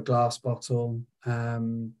a glass bottle,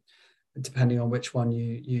 depending on which one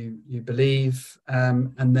you believe,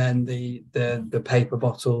 and then the paper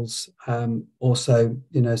bottles also,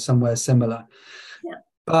 you know, somewhere similar. Yeah.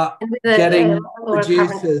 But getting lower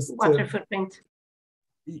producers water footprint.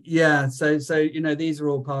 Yeah, so you know, these are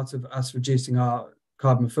all part of us reducing our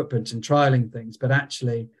carbon footprint and trialing things, but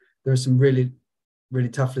actually there are some really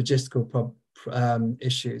tough logistical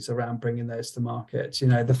issues around bringing those to market. You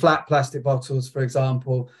know, the flat plastic bottles, for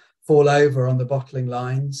example, fall over on the bottling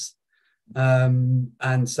lines,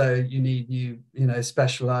 and so you need new, you know,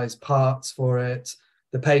 specialized parts for it.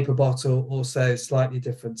 The paper bottle also slightly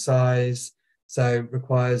different size, so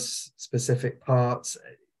requires specific parts.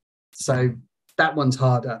 So that one's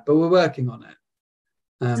harder, but we're working on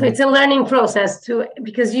it. So it's a learning process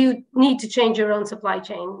because you need to change your own supply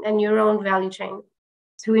chain and your own value chain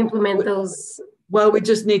to implement those. Well, we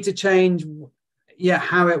just need to change,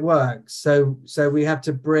 how it works. So we have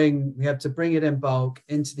to bring it in bulk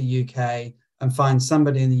into the UK and find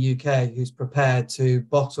somebody in the UK who's prepared to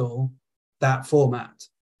bottle that format.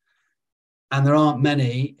 And there aren't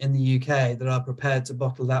many in the UK that are prepared to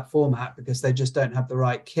bottle that format because they just don't have the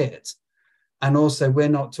right kit. And also, we're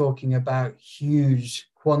not talking about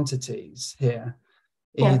huge quantities here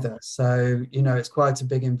either. Yeah. So, you know, it's quite a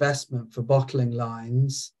big investment for bottling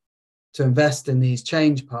lines to invest in these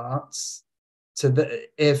change parts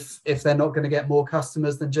if they're not going to get more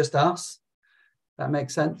customers than just us. That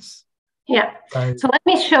makes sense? Yeah. So let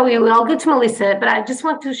me show you. I'll go to Melissa, but I just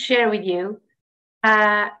want to share with you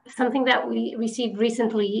something that we received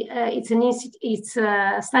recently. It's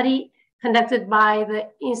a study conducted by the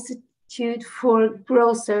Institute for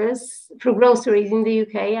Groceries in the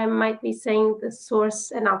UK. I might be saying the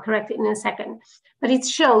source and I'll correct it in a second, but it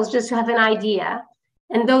shows, just to have an idea,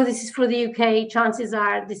 and though this is for the UK, chances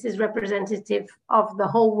are this is representative of the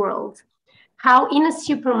whole world, how in a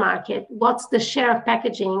supermarket, what's the share of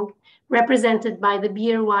packaging represented by the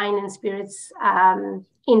beer, wine and spirits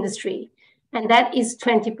industry, and that is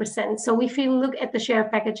 20%. So if you look at the share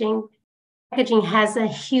of packaging has a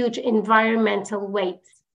huge environmental weight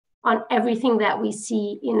on everything that we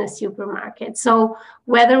see in a supermarket. So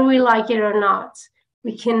whether we like it or not,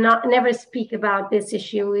 we cannot never speak about this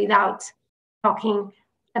issue without talking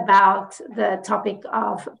about the topic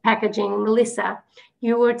of packaging. Melissa,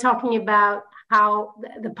 you were talking about how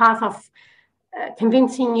the path of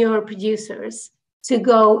convincing your producers to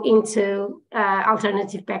go into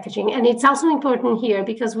alternative packaging. And it's also important here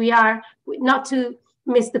because we are, not to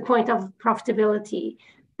miss the point of profitability,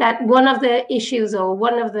 that one of the issues or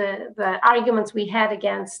one of the arguments we had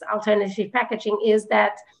against alternative packaging is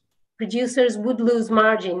that producers would lose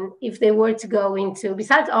margin if they were to go into,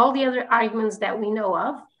 besides all the other arguments that we know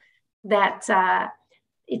of, that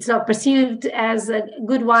it's not perceived as a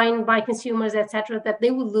good wine by consumers, etc., that they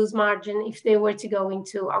would lose margin if they were to go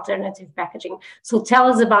into alternative packaging. So tell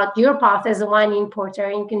us about your path as a wine importer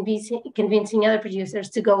in convincing other producers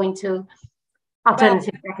to go into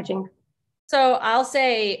alternative packaging. So I'll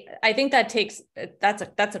say, I think that's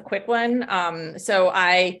a quick one. It's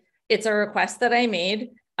a request that I made.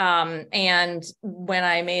 And when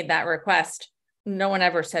I made that request, no one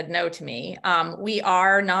ever said no to me. We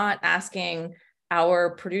are not asking our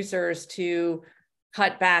producers to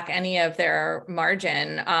cut back any of their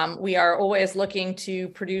margin. We are always looking to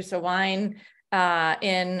produce a wine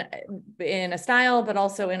in a style, but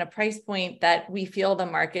also in a price point that we feel the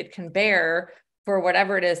market can bear for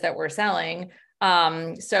whatever it is that we're selling.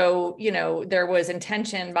 So, there was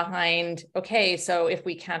intention behind, okay, so if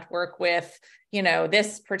we can't work with,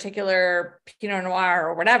 this particular Pinot Noir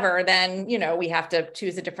or whatever, then, we have to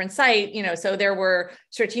choose a different site, so there were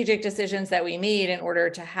strategic decisions that we made in order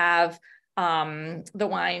to have the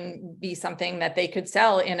wine be something that they could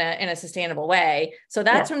sell in a sustainable way. So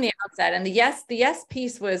that's from the outset. And the yes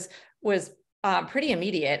piece was pretty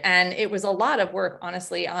immediate. And it was a lot of work,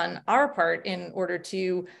 honestly, on our part in order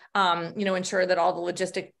to, ensure that all the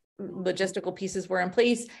logistical pieces were in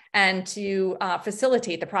place and to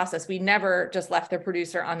facilitate the process. We never just left the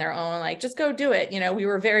producer on their own, like, just go do it. We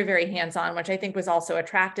were very, very hands-on, which I think was also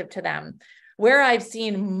attractive to them. Where I've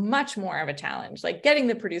seen much more of a challenge, like getting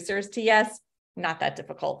the producers to yes, not that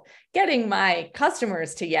difficult. Getting my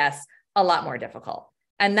customers to yes, a lot more difficult.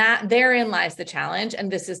 And that therein lies the challenge.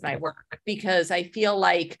 And this is my work, because I feel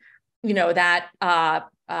like, that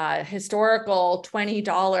historical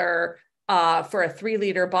 $20 for a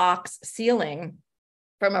 3-liter box ceiling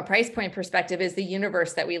from a price point perspective is the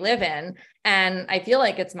universe that we live in. And I feel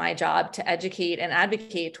like it's my job to educate and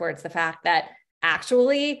advocate towards the fact that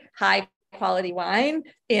actually high quality wine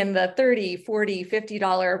in the $30, $40,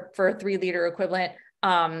 $50 for a 3-liter equivalent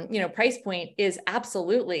price point is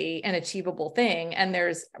absolutely an achievable thing. And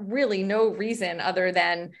there's really no reason other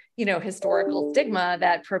than, historical stigma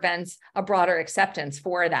that prevents a broader acceptance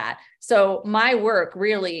for that. So my work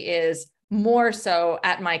really is more so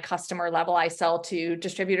at my customer level. I sell to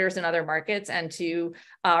distributors in other markets and to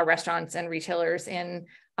restaurants and retailers in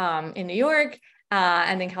New York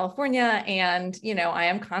and in California. And, I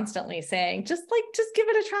am constantly saying, just give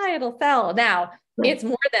it a try, it'll sell. Now, it's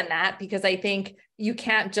more than that, because I think you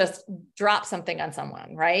can't just drop something on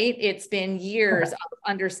someone, right? It's been years of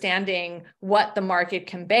understanding what the market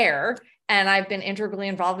can bear. And I've been integrally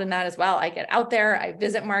involved in that as well. I get out there, I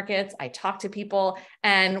visit markets, I talk to people,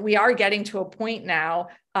 and we are getting to a point now,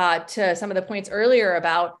 to some of the points earlier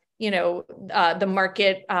about, the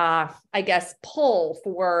market, pull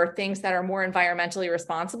for things that are more environmentally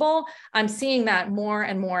responsible. I'm seeing that more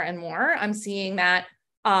and more and more. I'm seeing that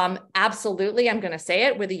absolutely, I'm going to say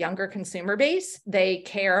it, with a younger consumer base. They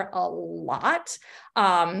care a lot.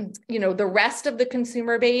 The rest of the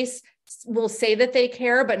consumer base will say that they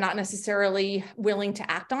care, but not necessarily willing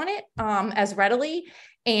to act on it as readily.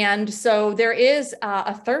 And so there is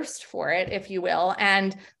a thirst for it, if you will,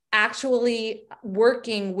 and actually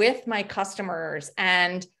working with my customers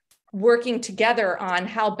and working together on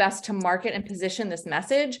how best to market and position this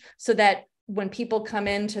message so that when people come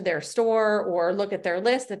into their store or look at their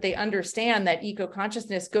list, that they understand that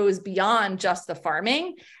eco-consciousness goes beyond just the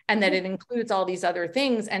farming and that it includes all these other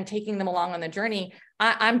things, and taking them along on the journey.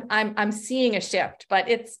 I'm seeing a shift, but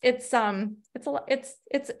it's a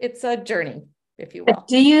journey, if you will.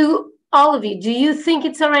 Do you think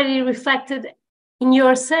it's already reflected in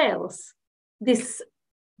your sales? This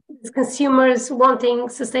consumers wanting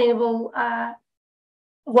sustainable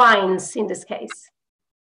wines in this case?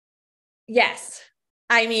 Yes.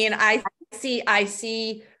 I mean, I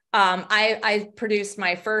produced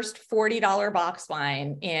my first $40 box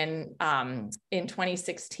wine in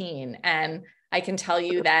 2016. And I can tell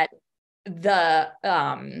you that the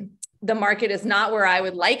market is not where I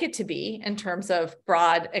would like it to be in terms of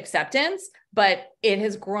broad acceptance, but it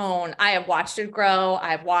has grown. I have watched it grow.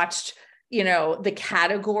 I've watched, the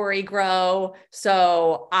category grow.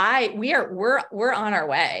 So we're on our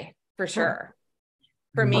way for sure.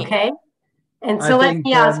 For me. Okay. And so let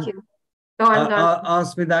me ask you. Go on.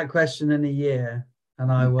 Ask me that question in a year,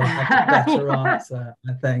 and I will have a better answer.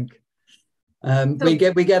 I think we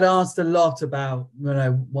get asked a lot about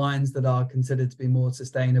wines that are considered to be more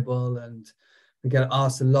sustainable, and we get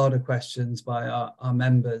asked a lot of questions by our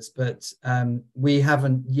members. But we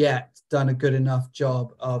haven't yet done a good enough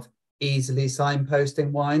job of easily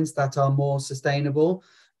signposting wines that are more sustainable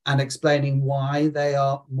and explaining why they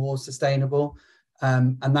are more sustainable.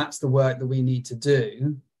 And that's the work that we need to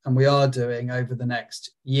do, and we are doing over the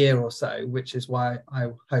next year or so, which is why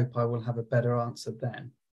I hope I will have a better answer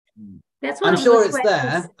then. I'm sure it's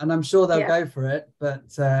there, and I'm sure they'll go for it, but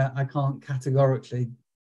I can't categorically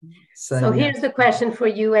say. So here's the question for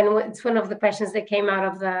you, and it's one of the questions that came out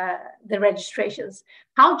of the registrations.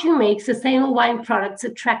 How do you make sustainable wine products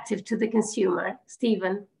attractive to the consumer,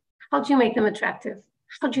 Stephen? How do you make them attractive?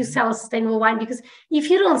 How do you sell a sustainable wine? Because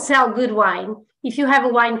if you don't sell good wine, if you have a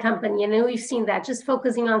wine company, and we've seen that, just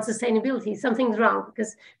focusing on sustainability, something's wrong,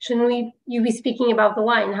 because shouldn't you be speaking about the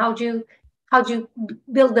wine? How do you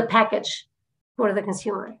build the package for the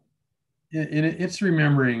consumer? Yeah, and it's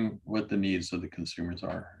remembering what the needs of the consumers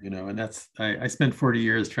are, and that's, I spent 40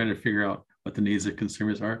 years trying to figure out what the needs of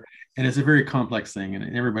consumers are. And it's a very complex thing,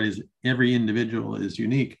 and every individual is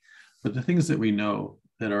unique. But the things that we know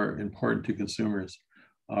that are important to consumers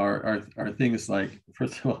are things like,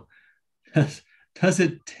 first of all, does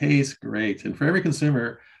it taste great? And for every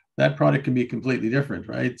consumer, that product can be completely different,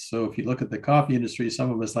 right? So if you look at the coffee industry,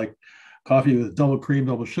 some of us like coffee with double cream,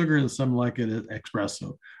 double sugar, and some like it at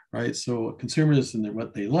espresso, right? So consumers and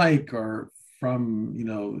what they like are from,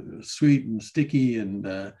 sweet and sticky and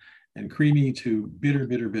creamy to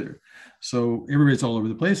bitter. So everybody's all over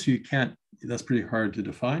the place. So that's pretty hard to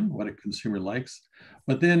define what a consumer likes.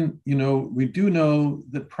 But then, we do know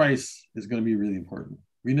that price is going to be really important.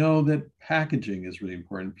 We know that packaging is really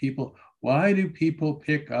important. Why do people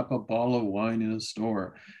pick up a bottle of wine in a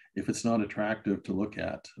store if it's not attractive to look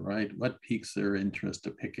at, right? What piques their interest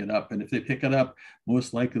to pick it up? And if they pick it up,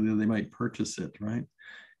 most likely they might purchase it, right?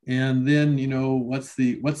 And then, what's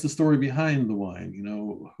the story behind the wine?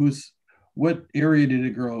 What area did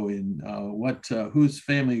it grow in? Whose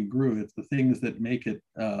family grew it? The things that make it,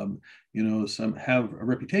 some have a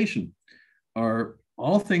reputation are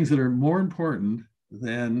all things that are more important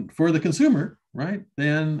than for the consumer, right?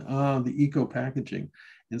 Than the eco packaging.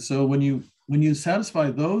 And so when you satisfy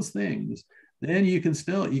those things, then you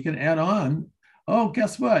can add on. Oh,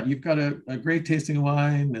 guess what? You've got a great tasting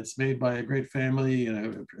wine that's made by a great family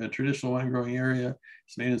in a traditional wine growing area.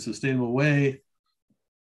 It's made in a sustainable way,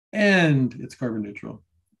 and it's carbon neutral.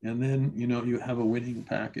 And then you have a winning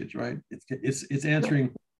package, right? It's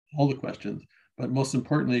answering all the questions, but most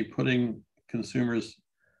importantly, putting consumers'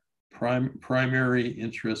 primary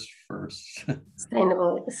interest first.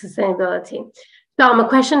 Sustainability. Tom, a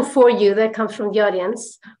question for you that comes from the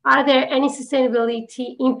audience. Are there any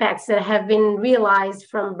sustainability impacts that have been realized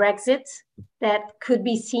from Brexit that could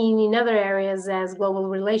be seen in other areas as global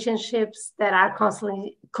relationships that are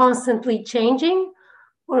constantly changing?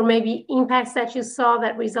 Or maybe impacts that you saw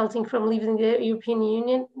that resulting from leaving the European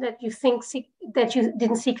Union that you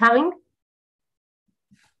didn't see coming?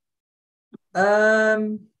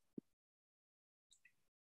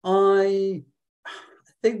 I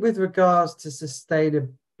think with regards to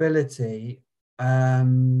sustainability,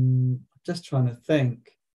 I'm just trying to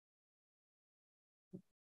think.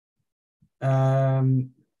 I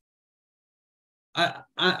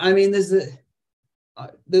mean,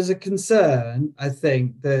 there's a concern, I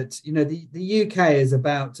think, that the UK is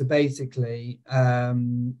about to basically,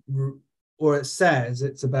 or it says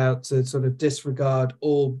it's about to sort of disregard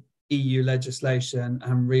all EU legislation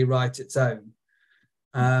and rewrite its own.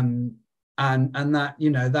 And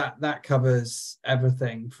that covers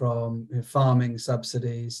everything from farming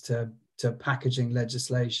subsidies to packaging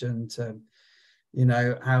legislation to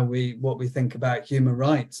what we think about human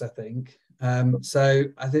rights, I think. So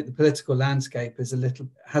I think the political landscape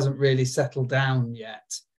hasn't really settled down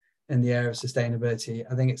yet in the area of sustainability.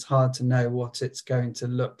 I think it's hard to know what it's going to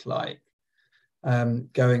look like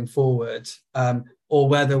going forward, or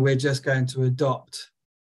whether we're just going to adopt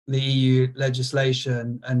the EU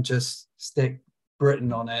legislation and just stick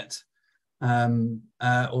Britain on it,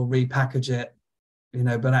 or repackage it,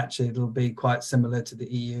 but actually it'll be quite similar to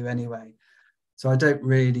the EU anyway. So I don't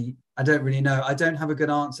really know. I don't have a good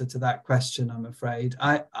answer to that question, I'm afraid.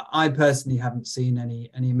 I personally haven't seen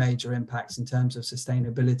any major impacts in terms of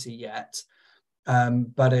sustainability yet,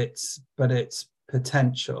 but it's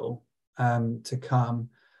potential to come.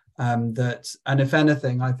 And if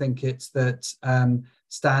anything, I think it's that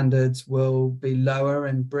standards will be lower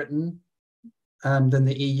in Britain than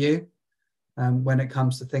the EU when it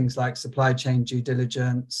comes to things like supply chain due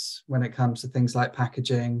diligence, when it comes to things like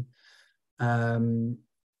packaging. I'm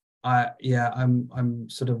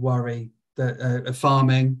sort of worried that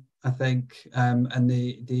farming, I think, and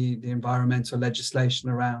the environmental legislation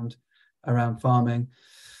around farming.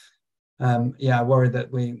 I worry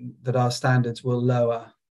that our standards will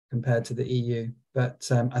lower compared to the EU, but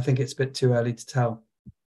I think it's a bit too early to tell.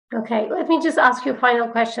 Okay, let me just ask you a final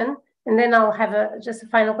question, and then I'll have just a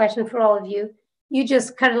final question for all of you. You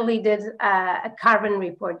just currently did a carbon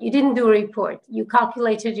report. You didn't do a report. You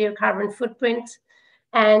calculated your carbon footprint,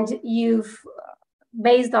 and you've,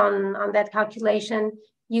 based on that calculation,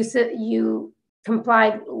 you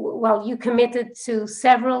complied. Well, you committed to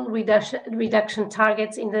several reduction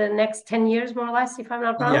targets in the next 10 years, more or less, if I'm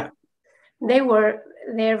not wrong. Yeah.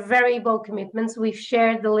 They're very bold commitments. We've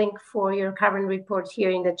shared the link for your carbon report here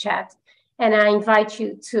in the chat, and I invite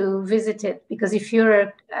you to visit it, because if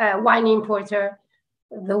you're a wine importer,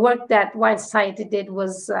 the work that Wine Society did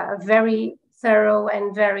was very thorough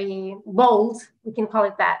and very bold. We can call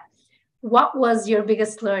it that. What was your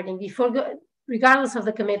biggest learning regardless of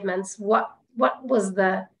the commitments? What was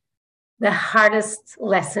the the hardest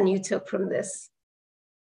lesson you took from this?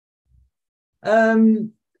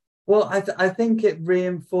 Well, I think it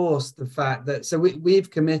reinforced the fact that we've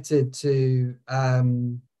committed to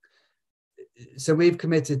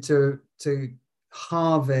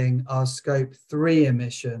halving our scope 3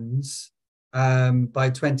 emissions by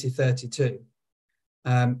 2032.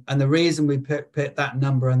 And the reason we picked that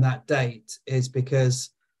number and that date is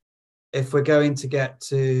because if we're going to get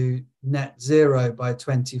to net zero by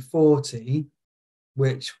 2040,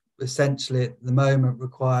 which essentially at the moment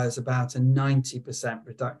requires about a 90%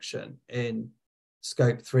 reduction in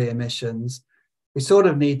scope 3 emissions, we sort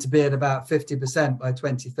of need to be at about 50% by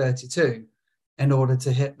 2032 in order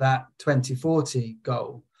to hit that 2040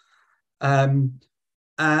 goal. And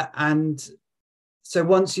so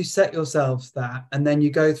once you set yourselves that, and then you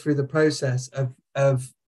go through the process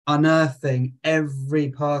of unearthing every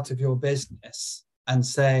part of your business and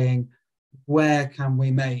saying, where can we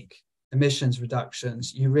make emissions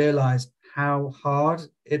reductions, you realize how hard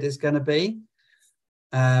it is going to be,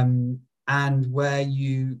 and where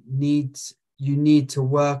you need to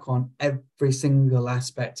work on every single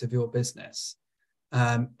aspect of your business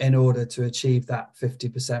in order to achieve that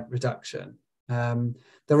 50% reduction.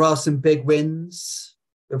 There are some big wins,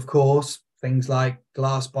 of course, things like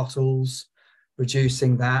glass bottles,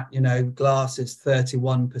 reducing that. Glass is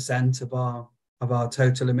 31% of our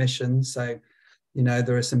total emissions, so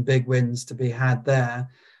there are some big wins to be had there,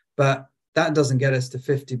 but that doesn't get us to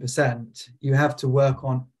 50%. You have to work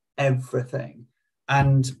on everything,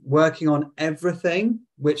 and working on everything,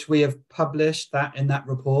 which we have published that in that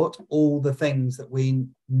report, all the things that we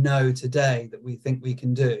know today that we think we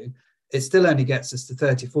can do, it still only gets us to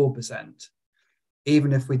 34%,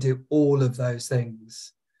 even if we do all of those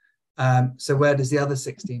things. So where does the other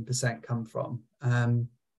 16% come from?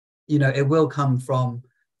 It will come from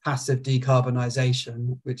passive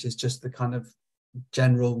decarbonisation, which is just the kind of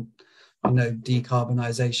general,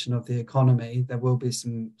 decarbonisation of the economy. There will be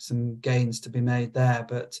some gains to be made there,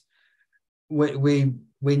 but we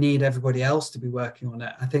need everybody else to be working on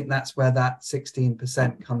it. I think that's where that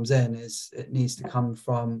 16% comes in. Is it needs to come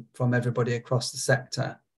from everybody across the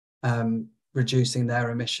sector, reducing their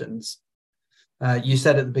emissions. You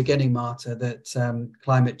said at the beginning, Marta, that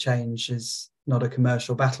climate change is not a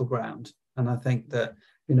commercial battleground, and I think that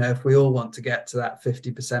if we all want to get to that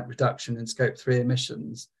 50% reduction in scope 3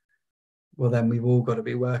 emissions, well, then we've all got to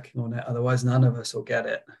be working on it. Otherwise, none of us will get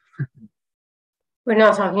it. We're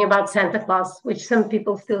not talking about Santa Claus, which some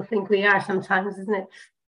people still think we are sometimes, isn't it?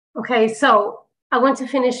 Okay, so I want to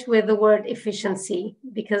finish with the word efficiency,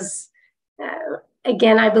 because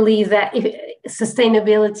again, I believe that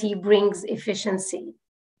sustainability brings efficiency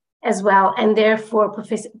as well, and therefore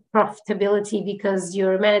profitability, because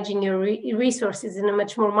you're managing your resources in a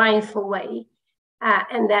much more mindful way.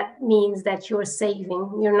 And that means that you're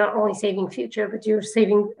not only saving future, but you're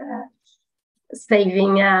saving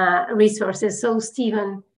resources. So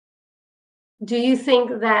Stephen, do you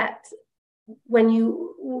think that when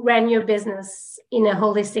you ran your business in a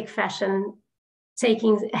holistic fashion,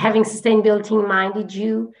 having sustainability in mind, did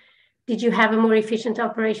you have a more efficient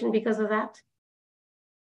operation because of that?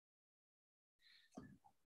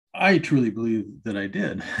 I truly believe that I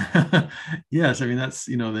did. Yes, I mean, that's,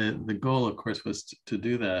 the goal, of course, was to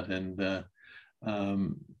do that. And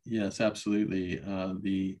yes, absolutely.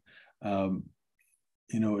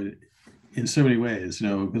 In so many ways,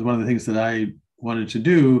 because one of the things that I wanted to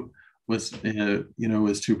do was,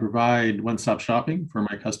 was to provide one-stop shopping for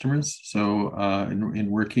my customers. So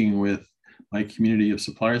in working with my community of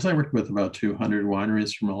suppliers, I worked with about 200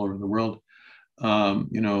 wineries from all over the world.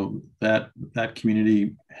 That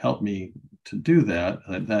community helped me to do that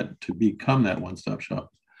to become that one-stop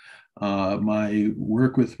shop. My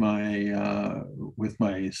work with my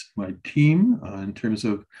team in terms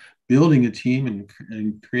of building a team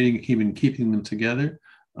and creating a team and keeping them together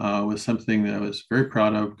was something that I was very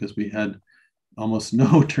proud of, because we had almost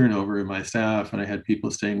no turnover in my staff, and I had people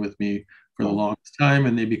staying with me for the longest time,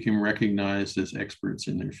 and they became recognized as experts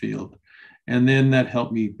in their field. And then that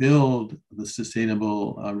helped me build the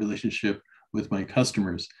sustainable relationship with my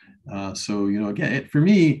customers. So, again, for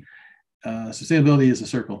me, sustainability is a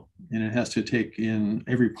circle, and it has to take in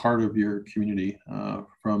every part of your community,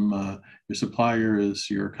 from your suppliers,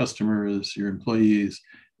 your customers, your employees,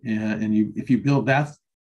 and if you build that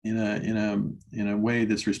in a way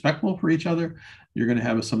that's respectful for each other, you're going to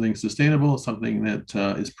have something sustainable, something that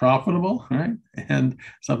is profitable, right, and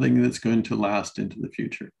something that's going to last into the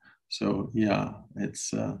future. So yeah,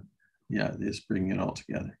 it's bringing it all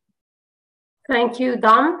together. Thank you,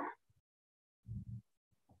 Don.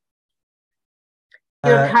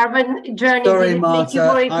 Your carbon journey, did it make you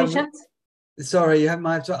more efficient? Sorry,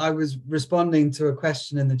 I was responding to a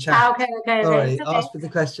question in the chat. Okay. Sorry, It's okay. ask for the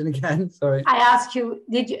question again. Sorry. I asked you,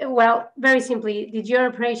 well, very simply, did your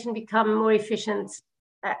operation become more efficient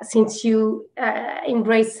since you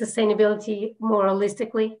embrace sustainability more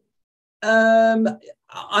holistically?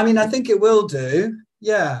 I mean, I think it will do.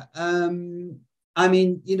 Yeah. I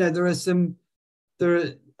mean,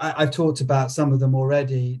 I've talked about some of them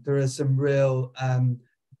already. There are some real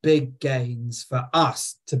big gains for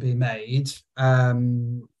us to be made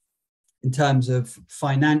in terms of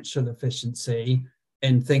financial efficiency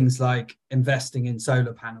in things like investing in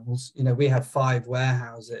solar panels. We have 5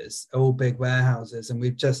 warehouses, all big warehouses, and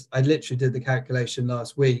I literally did the calculation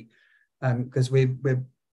last week because we're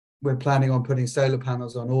planning on putting solar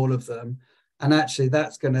panels on all of them, and actually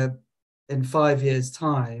that's going to, in 5 years'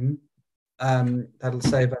 time, that'll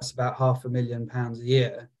save us about £500,000 a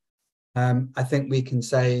year. I think we can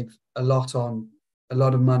save a lot of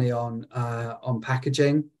money on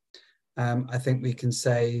packaging. I think we can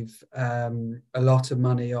save a lot of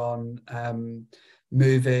money on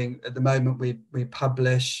moving. At the moment, we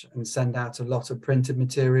publish and send out a lot of printed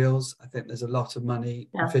materials. I think there's a lot of money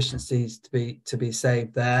efficiencies to be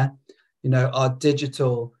saved there. Our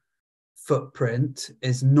digital footprint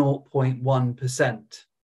is 0.1%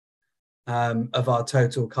 of our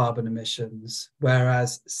total carbon emissions,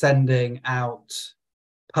 whereas sending out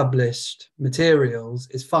published materials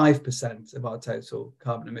is 5% of our total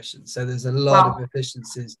carbon emissions. So there's a lot of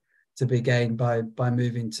efficiencies to be gained by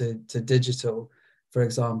moving to digital, for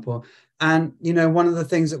example. And one of the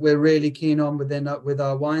things that we're really keen on with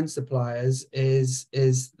our wine suppliers is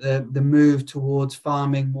the move towards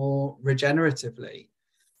farming more regeneratively.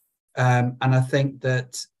 And I think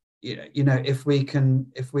that if we can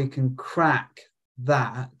crack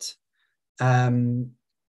that in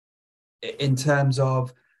terms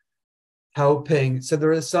of helping, so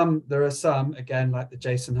there are some again, like the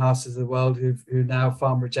Jason Haas's of the world who now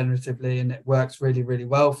farm regeneratively, and it works really, really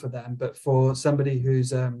well for them. But for somebody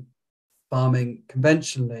who's farming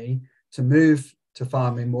conventionally to move to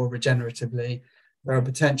farming more regeneratively, there are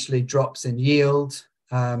potentially drops in yield,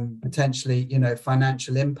 potentially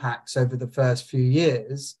financial impacts over the first few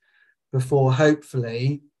years before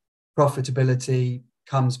hopefully profitability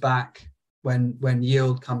comes back when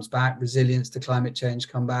yield comes back, resilience to climate change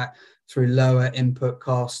come back through lower input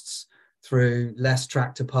costs, through less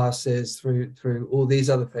tractor passes, through all these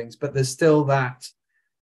other things. But there's still that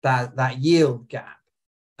yield gap.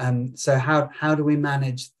 So how do we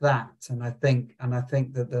manage that? And I think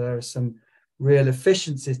that there are some real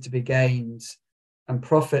efficiencies to be gained and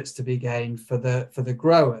profits to be gained for the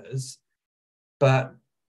growers. But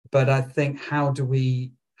I think how do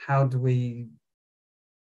we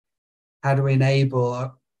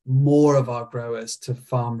enable more of our growers to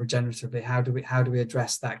farm regeneratively? How do we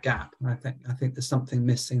address that gap? And I think there's something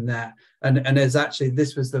missing there. And there's actually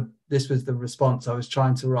this was the response I was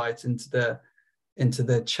trying to write into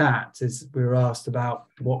the chat. Is we were asked about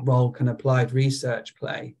what role can applied research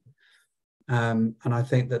play, and I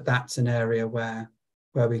think that's an area where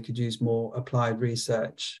we could use more applied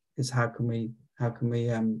research. Is how can we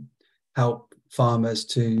help farmers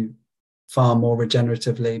to farm more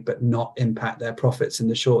regeneratively, but not impact their profits in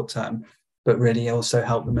the short term, but really also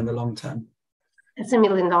help them in the long term? It's $1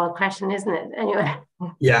 million question, isn't it? Anyway.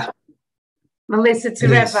 Yeah. Melissa, to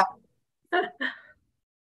wrap up.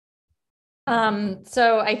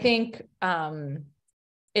 So I think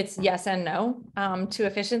it's yes and no to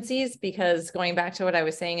efficiencies, because going back to what I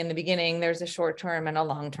was saying in the beginning, there's a short term and a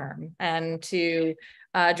long term. And to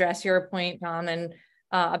address your point, Tom, and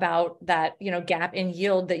about that, gap in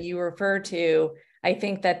yield that you refer to, I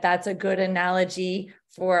think that's a good analogy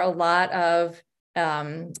for a lot of,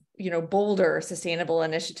 bolder sustainable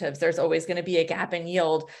initiatives. There's always going to be a gap in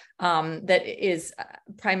yield that is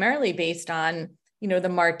primarily based on, the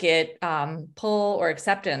market pull or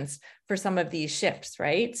acceptance for some of these shifts,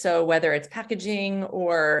 right? So whether it's packaging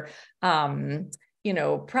or,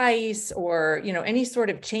 price or, any sort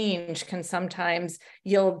of change can sometimes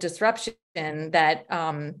yield disruption that,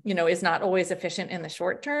 is not always efficient in the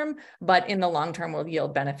short term, but in the long term will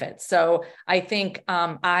yield benefits. So I think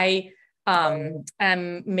I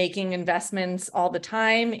am making investments all the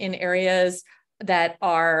time in areas that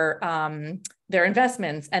are their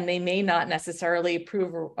investments, and they may not necessarily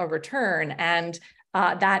prove a return. And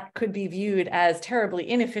that could be viewed as terribly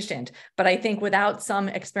inefficient. But I think without some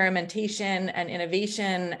experimentation and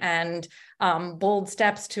innovation and bold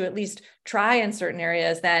steps to at least try in certain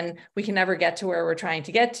areas, then we can never get to where we're trying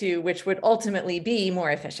to get to, which would ultimately be more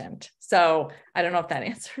efficient. So I don't know if that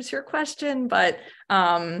answers your question, but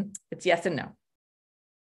it's yes and no.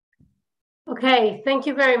 Okay, thank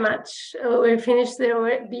you very much. We're finished. There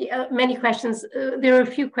will be many questions. There are a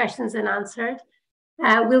few questions unanswered.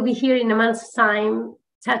 We'll be here in a month's time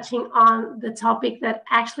touching on the topic that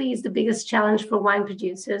actually is the biggest challenge for wine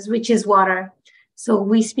producers, which is water. So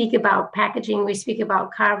we speak about packaging, we speak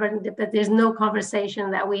about carbon, but there's no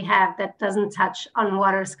conversation that we have that doesn't touch on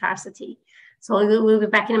water scarcity. So we'll be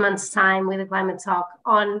back in a month's time with a climate talk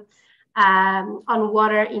on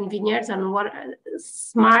water in vineyards, on water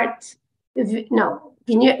smart,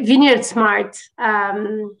 vineyard smart.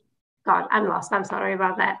 God, I'm lost. I'm sorry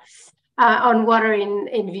about that. On water in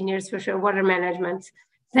vineyards for sure, water management.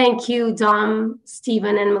 Thank you, Dom,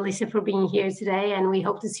 Stephen, and Melissa for being here today, and we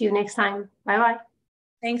hope to see you next time. Bye-bye.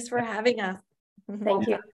 Thanks for having us. Thank you.